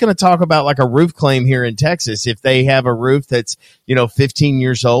I'm just going to talk about like a roof claim here in Texas, if they have a roof that's, 15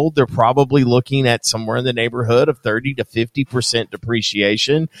 years old, they're probably looking at somewhere in the neighborhood of 30 to 50%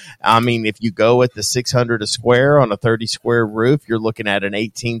 depreciation. I mean, if you go at the 600 a square on a 30 square roof, you're looking at an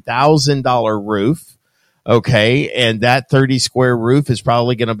 $18,000 roof. Okay, and that 30 square roof is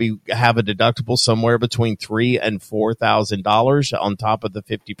probably going to have a deductible somewhere between $3,000 and $4,000 on top of the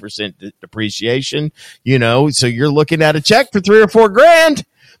 50% depreciation. So you're looking at a check for $3,000 or $4,000.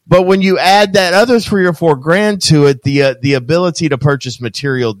 But when you add that other $3,000 or $4,000 to it, the ability to purchase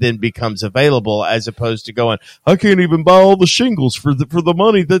material then becomes available, as opposed to going, I can't even buy all the shingles for the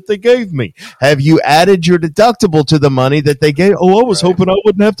money that they gave me. Have you added your deductible to the money that they gave? Oh, I was hoping I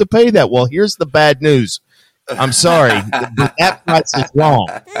wouldn't have to pay that. Well, here's the bad news. I'm sorry, but that price is wrong.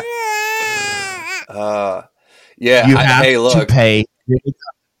 Yeah, you have to pay.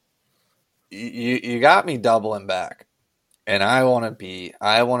 You got me doubling back, and I want to be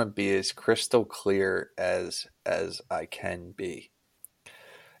as crystal clear as I can be.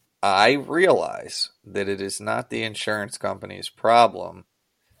 I realize that it is not the insurance company's problem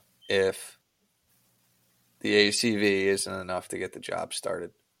if the ACV isn't enough to get the job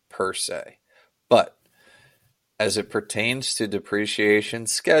started, per se. But as it pertains to depreciation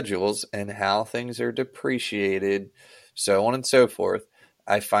schedules and how things are depreciated, so on and so forth,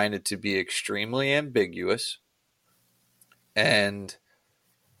 I find it to be extremely ambiguous and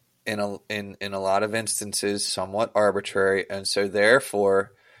in a lot of instances somewhat arbitrary. And so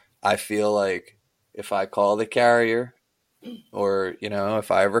therefore I feel like if I call the carrier or,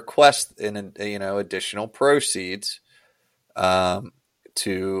 if I request additional proceeds,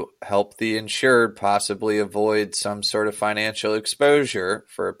 to help the insured possibly avoid some sort of financial exposure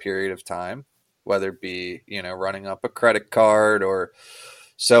for a period of time, whether it be, running up a credit card or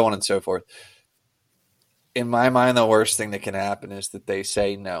so on and so forth. In my mind, the worst thing that can happen is that they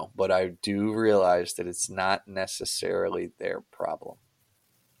say no, but I do realize that it's not necessarily their problem.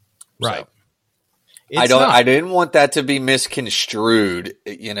 Right. So, I didn't want that to be misconstrued,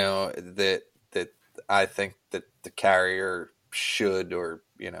 that I think that the carrier should or,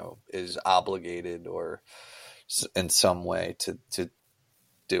 is obligated or in some way to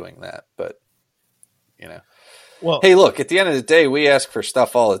doing that. But, well, hey, look, at the end of the day, we ask for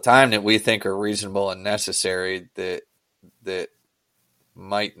stuff all the time that we think are reasonable and necessary that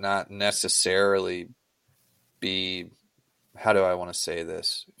might not necessarily be, how do I want to say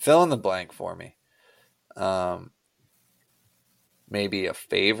this? Fill in the blank for me. Maybe a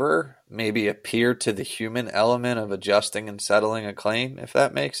favor, maybe appear to the human element of adjusting and settling a claim, if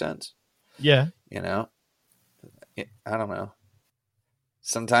that makes sense. Yeah. I don't know.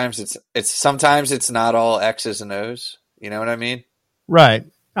 Sometimes it's not all X's and O's. You know what I mean? Right.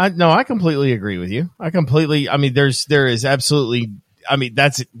 I completely agree with you. There is absolutely,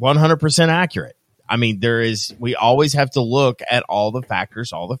 that's 100% accurate. We always have to look at all the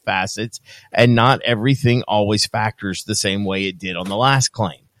factors, all the facets, and not everything always factors the same way it did on the last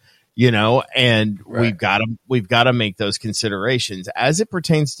claim. And right. we've got to make those considerations as it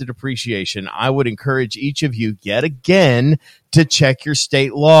pertains to depreciation. I would encourage each of you yet again to check your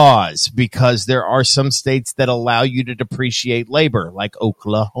state laws, because there are some states that allow you to depreciate labor, like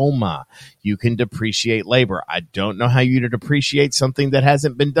Oklahoma. You can depreciate labor. I don't know how you to depreciate something that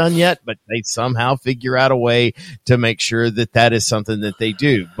hasn't been done yet, but they somehow figure out a way to make sure that is something that they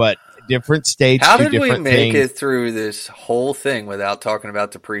do. But different states How do did different we make things. it through this whole thing without talking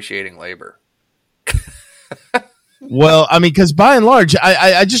about depreciating labor? Well, because by and large,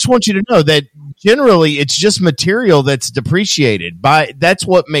 I just want you to know that generally it's just material that's depreciated. That's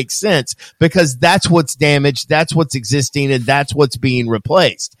what makes sense, because that's what's damaged, that's what's existing, and that's what's being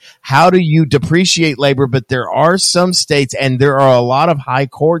replaced. How do you depreciate labor? But there are some states, and there are a lot of high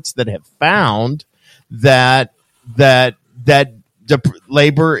courts that have found that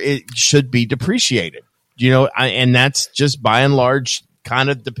labor should be depreciated. And that's just by and large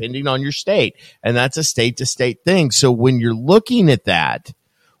kind of depending on your state, and that's a state to state thing. So when you're looking at that,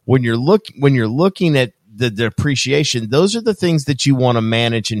 when you're looking at the depreciation, those are the things that you want to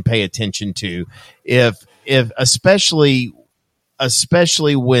manage and pay attention to. If especially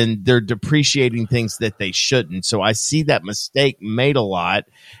when they're depreciating things that they shouldn't. So I see that mistake made a lot.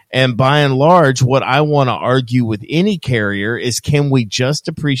 And by and large, what I want to argue with any carrier is, can we just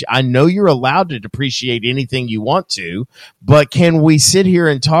depreciate? I know you're allowed to depreciate anything you want to, but can we sit here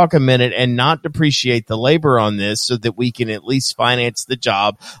and talk a minute and not depreciate the labor on this, so that we can at least finance the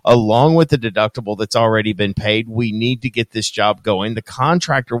job along with the deductible that's already been paid? We need to get this job going. The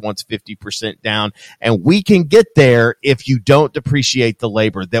contractor wants 50% down, and we can get there if you don't depreciate the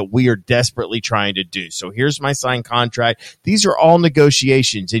labor that we are desperately trying to do. So here's my signed contract. These are all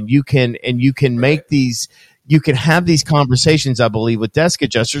negotiations, and you can make these, you can have these conversations, I believe, with desk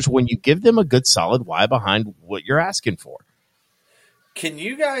adjusters when you give them a good solid why behind what you're asking for. Can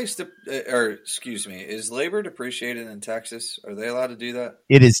you guys, is labor depreciated in Texas? Are they allowed to do that?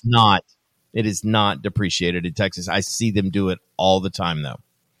 It is not. It is not depreciated in Texas. I see them do it all the time, though.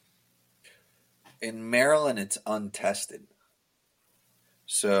 In Maryland, it's untested.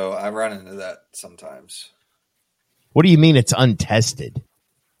 So I run into that sometimes. What do you mean it's untested?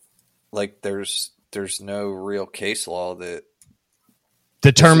 Like there's no real case law that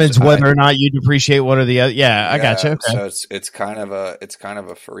determines whether or not you depreciate one or the other. Yeah, I gotcha. Okay. So it's kind of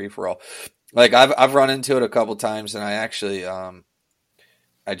a free for all. Like I've run into it a couple times, and I actually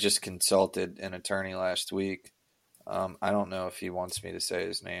I just consulted an attorney last week. I don't know if he wants me to say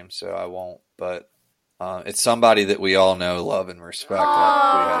his name, so I won't. But it's somebody that we all know, love, and respect. We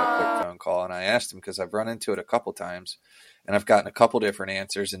had a quick phone call, and I asked him because I've run into it a couple times, and I've gotten a couple different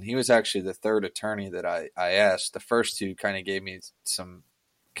answers. And he was actually the third attorney that I asked. The first two kind of gave me some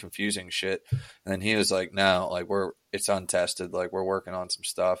confusing shit. And then he was like, no, like it's untested. Like we're working on some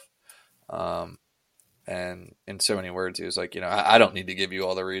stuff. And in so many words, he was like, I don't need to give you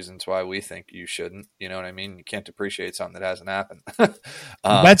all the reasons why we think you shouldn't. You know what I mean? You can't depreciate something that hasn't happened.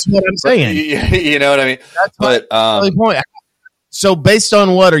 That's what I'm saying. You know what I mean? That's my point. So based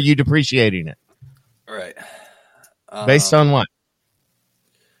on what are you depreciating it? Right. Based on what?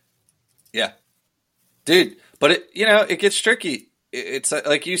 Yeah, dude. But it gets tricky. It's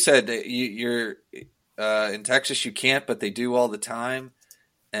like you said, you're in Texas. You can't, but they do all the time.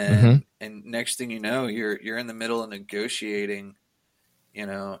 And and next thing you know, you're in the middle of negotiating,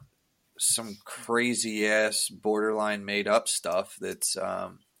 some crazy ass borderline made up stuff. That's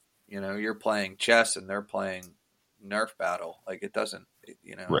you're playing chess and they're playing Nerf battle. Like it doesn't.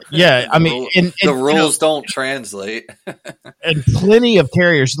 Right. Yeah, I mean, the rules don't translate. And plenty of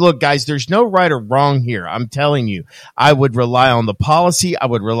carriers. Look, guys, there's no right or wrong here. I'm telling you, I would rely on the policy. I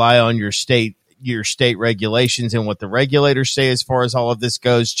would rely on your state regulations and what the regulators say as far as all of this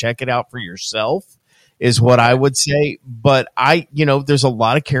goes. Check it out for yourself is what I would say. But there's a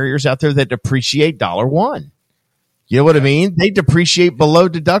lot of carriers out there that depreciate $1. You know what I mean? They depreciate below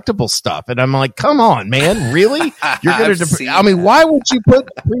deductible stuff. And I'm like, come on, man. Really? You're going to why would you put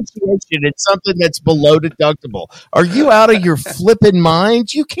depreciation in something that's below deductible? Are you out of your flipping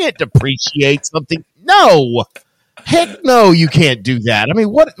mind? You can't depreciate something. No. Heck no, you can't do that. I mean,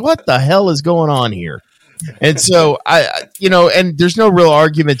 what the hell is going on here? And so and there's no real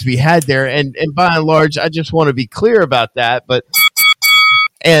argument to be had there. And by and large, I just want to be clear about that. But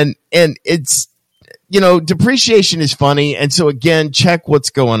and it's depreciation is funny. And so again, check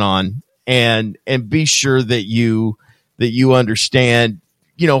what's going on and be sure that you understand,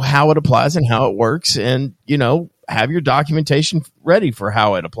 how it applies and how it works and, have your documentation ready for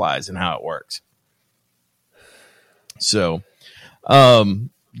how it applies and how it works. So,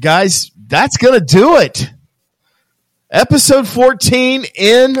 guys, that's going to do it. Episode 14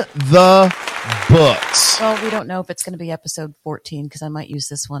 in the books. Well, we don't know if it's going to be episode 14 because I might use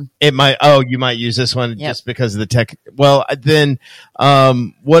this one. It might. Oh, you might use this one just because of the tech. Well, then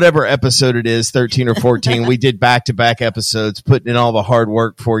whatever episode it is, 13 or 14, we did back-to-back episodes, putting in all the hard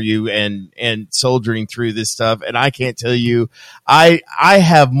work for you and soldiering through this stuff. And I can't tell you, I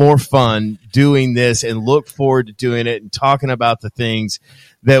have more fun doing this and look forward to doing it and talking about the things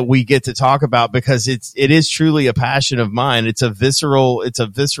that we get to talk about because it is truly a passion of mine. It's a visceral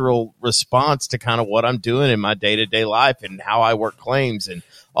response to kind of what I'm doing in my day-to-day life and how I work claims. And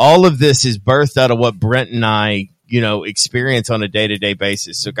all of this is birthed out of what Brent and I, experience on a day-to-day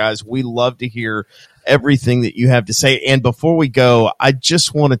basis. So guys, we love to hear everything that you have to say. And before we go, I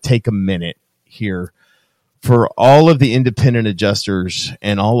just want to take a minute here for all of the independent adjusters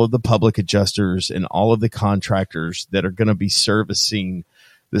and all of the public adjusters and all of the contractors that are going to be servicing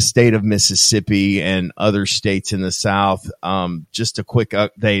the state of Mississippi and other states in the South. Just a quick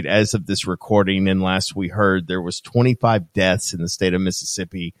update as of this recording. And last we heard there was 25 deaths in the state of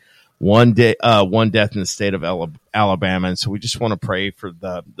Mississippi, one death in the state of Alabama. And so we just want to pray for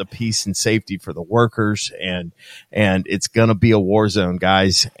the peace and safety for the workers. And it's going to be a war zone,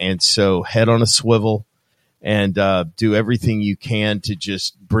 guys. And so head on a swivel and do everything you can to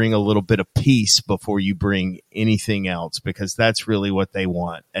just bring a little bit of peace before you bring anything else, because that's really what they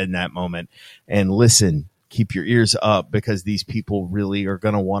want in that moment. And listen, keep your ears up because these people really are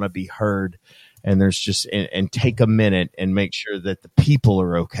going to want to be heard. And there's just, and take a minute and make sure that the people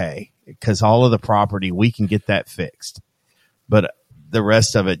are okay, because all of the property, we can get that fixed. But the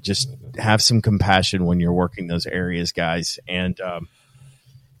rest of it, just have some compassion when you're working those areas, guys. And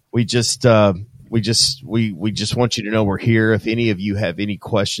we just want you to know we're here. If any of you have any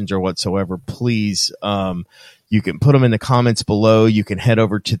questions or whatsoever, please, you can put them in the comments below. You can head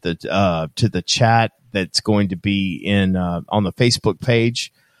over to the chat that's going to be in on the Facebook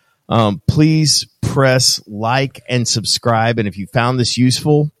page. Please press like and subscribe. And if you found this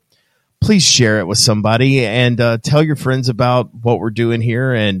useful, please share it with somebody and tell your friends about what we're doing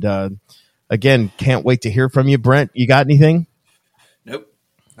here. And again, can't wait to hear from you. Brent, you got anything? Nope.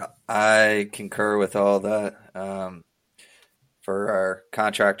 I concur with all that. For our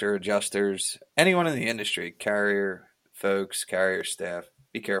contractor adjusters, anyone in the industry, carrier folks, carrier staff,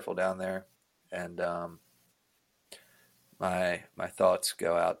 be careful down there. And my thoughts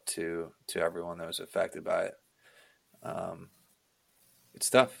go out to everyone that was affected by it. It's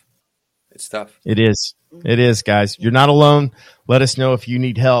tough. It's tough. It is. It is, guys. You're not alone. Let us know if you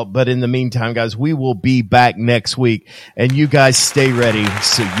need help. But in the meantime, guys, we will be back next week. And you guys stay ready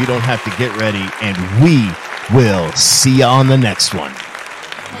so you don't have to get ready. And we will see you on the next one.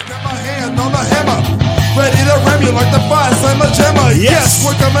 I got my hand on the hammer. ready to ram you like the fire slammer jammer. Yes,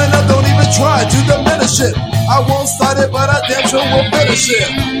 we're coming up, don't even try to diminish it. I won't start it, but I damn sure will finish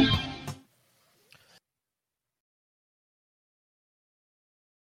it.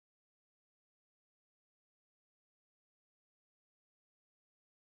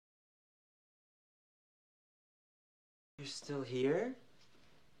 You're still here?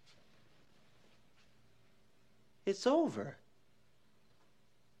 It's over.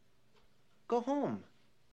 Go home.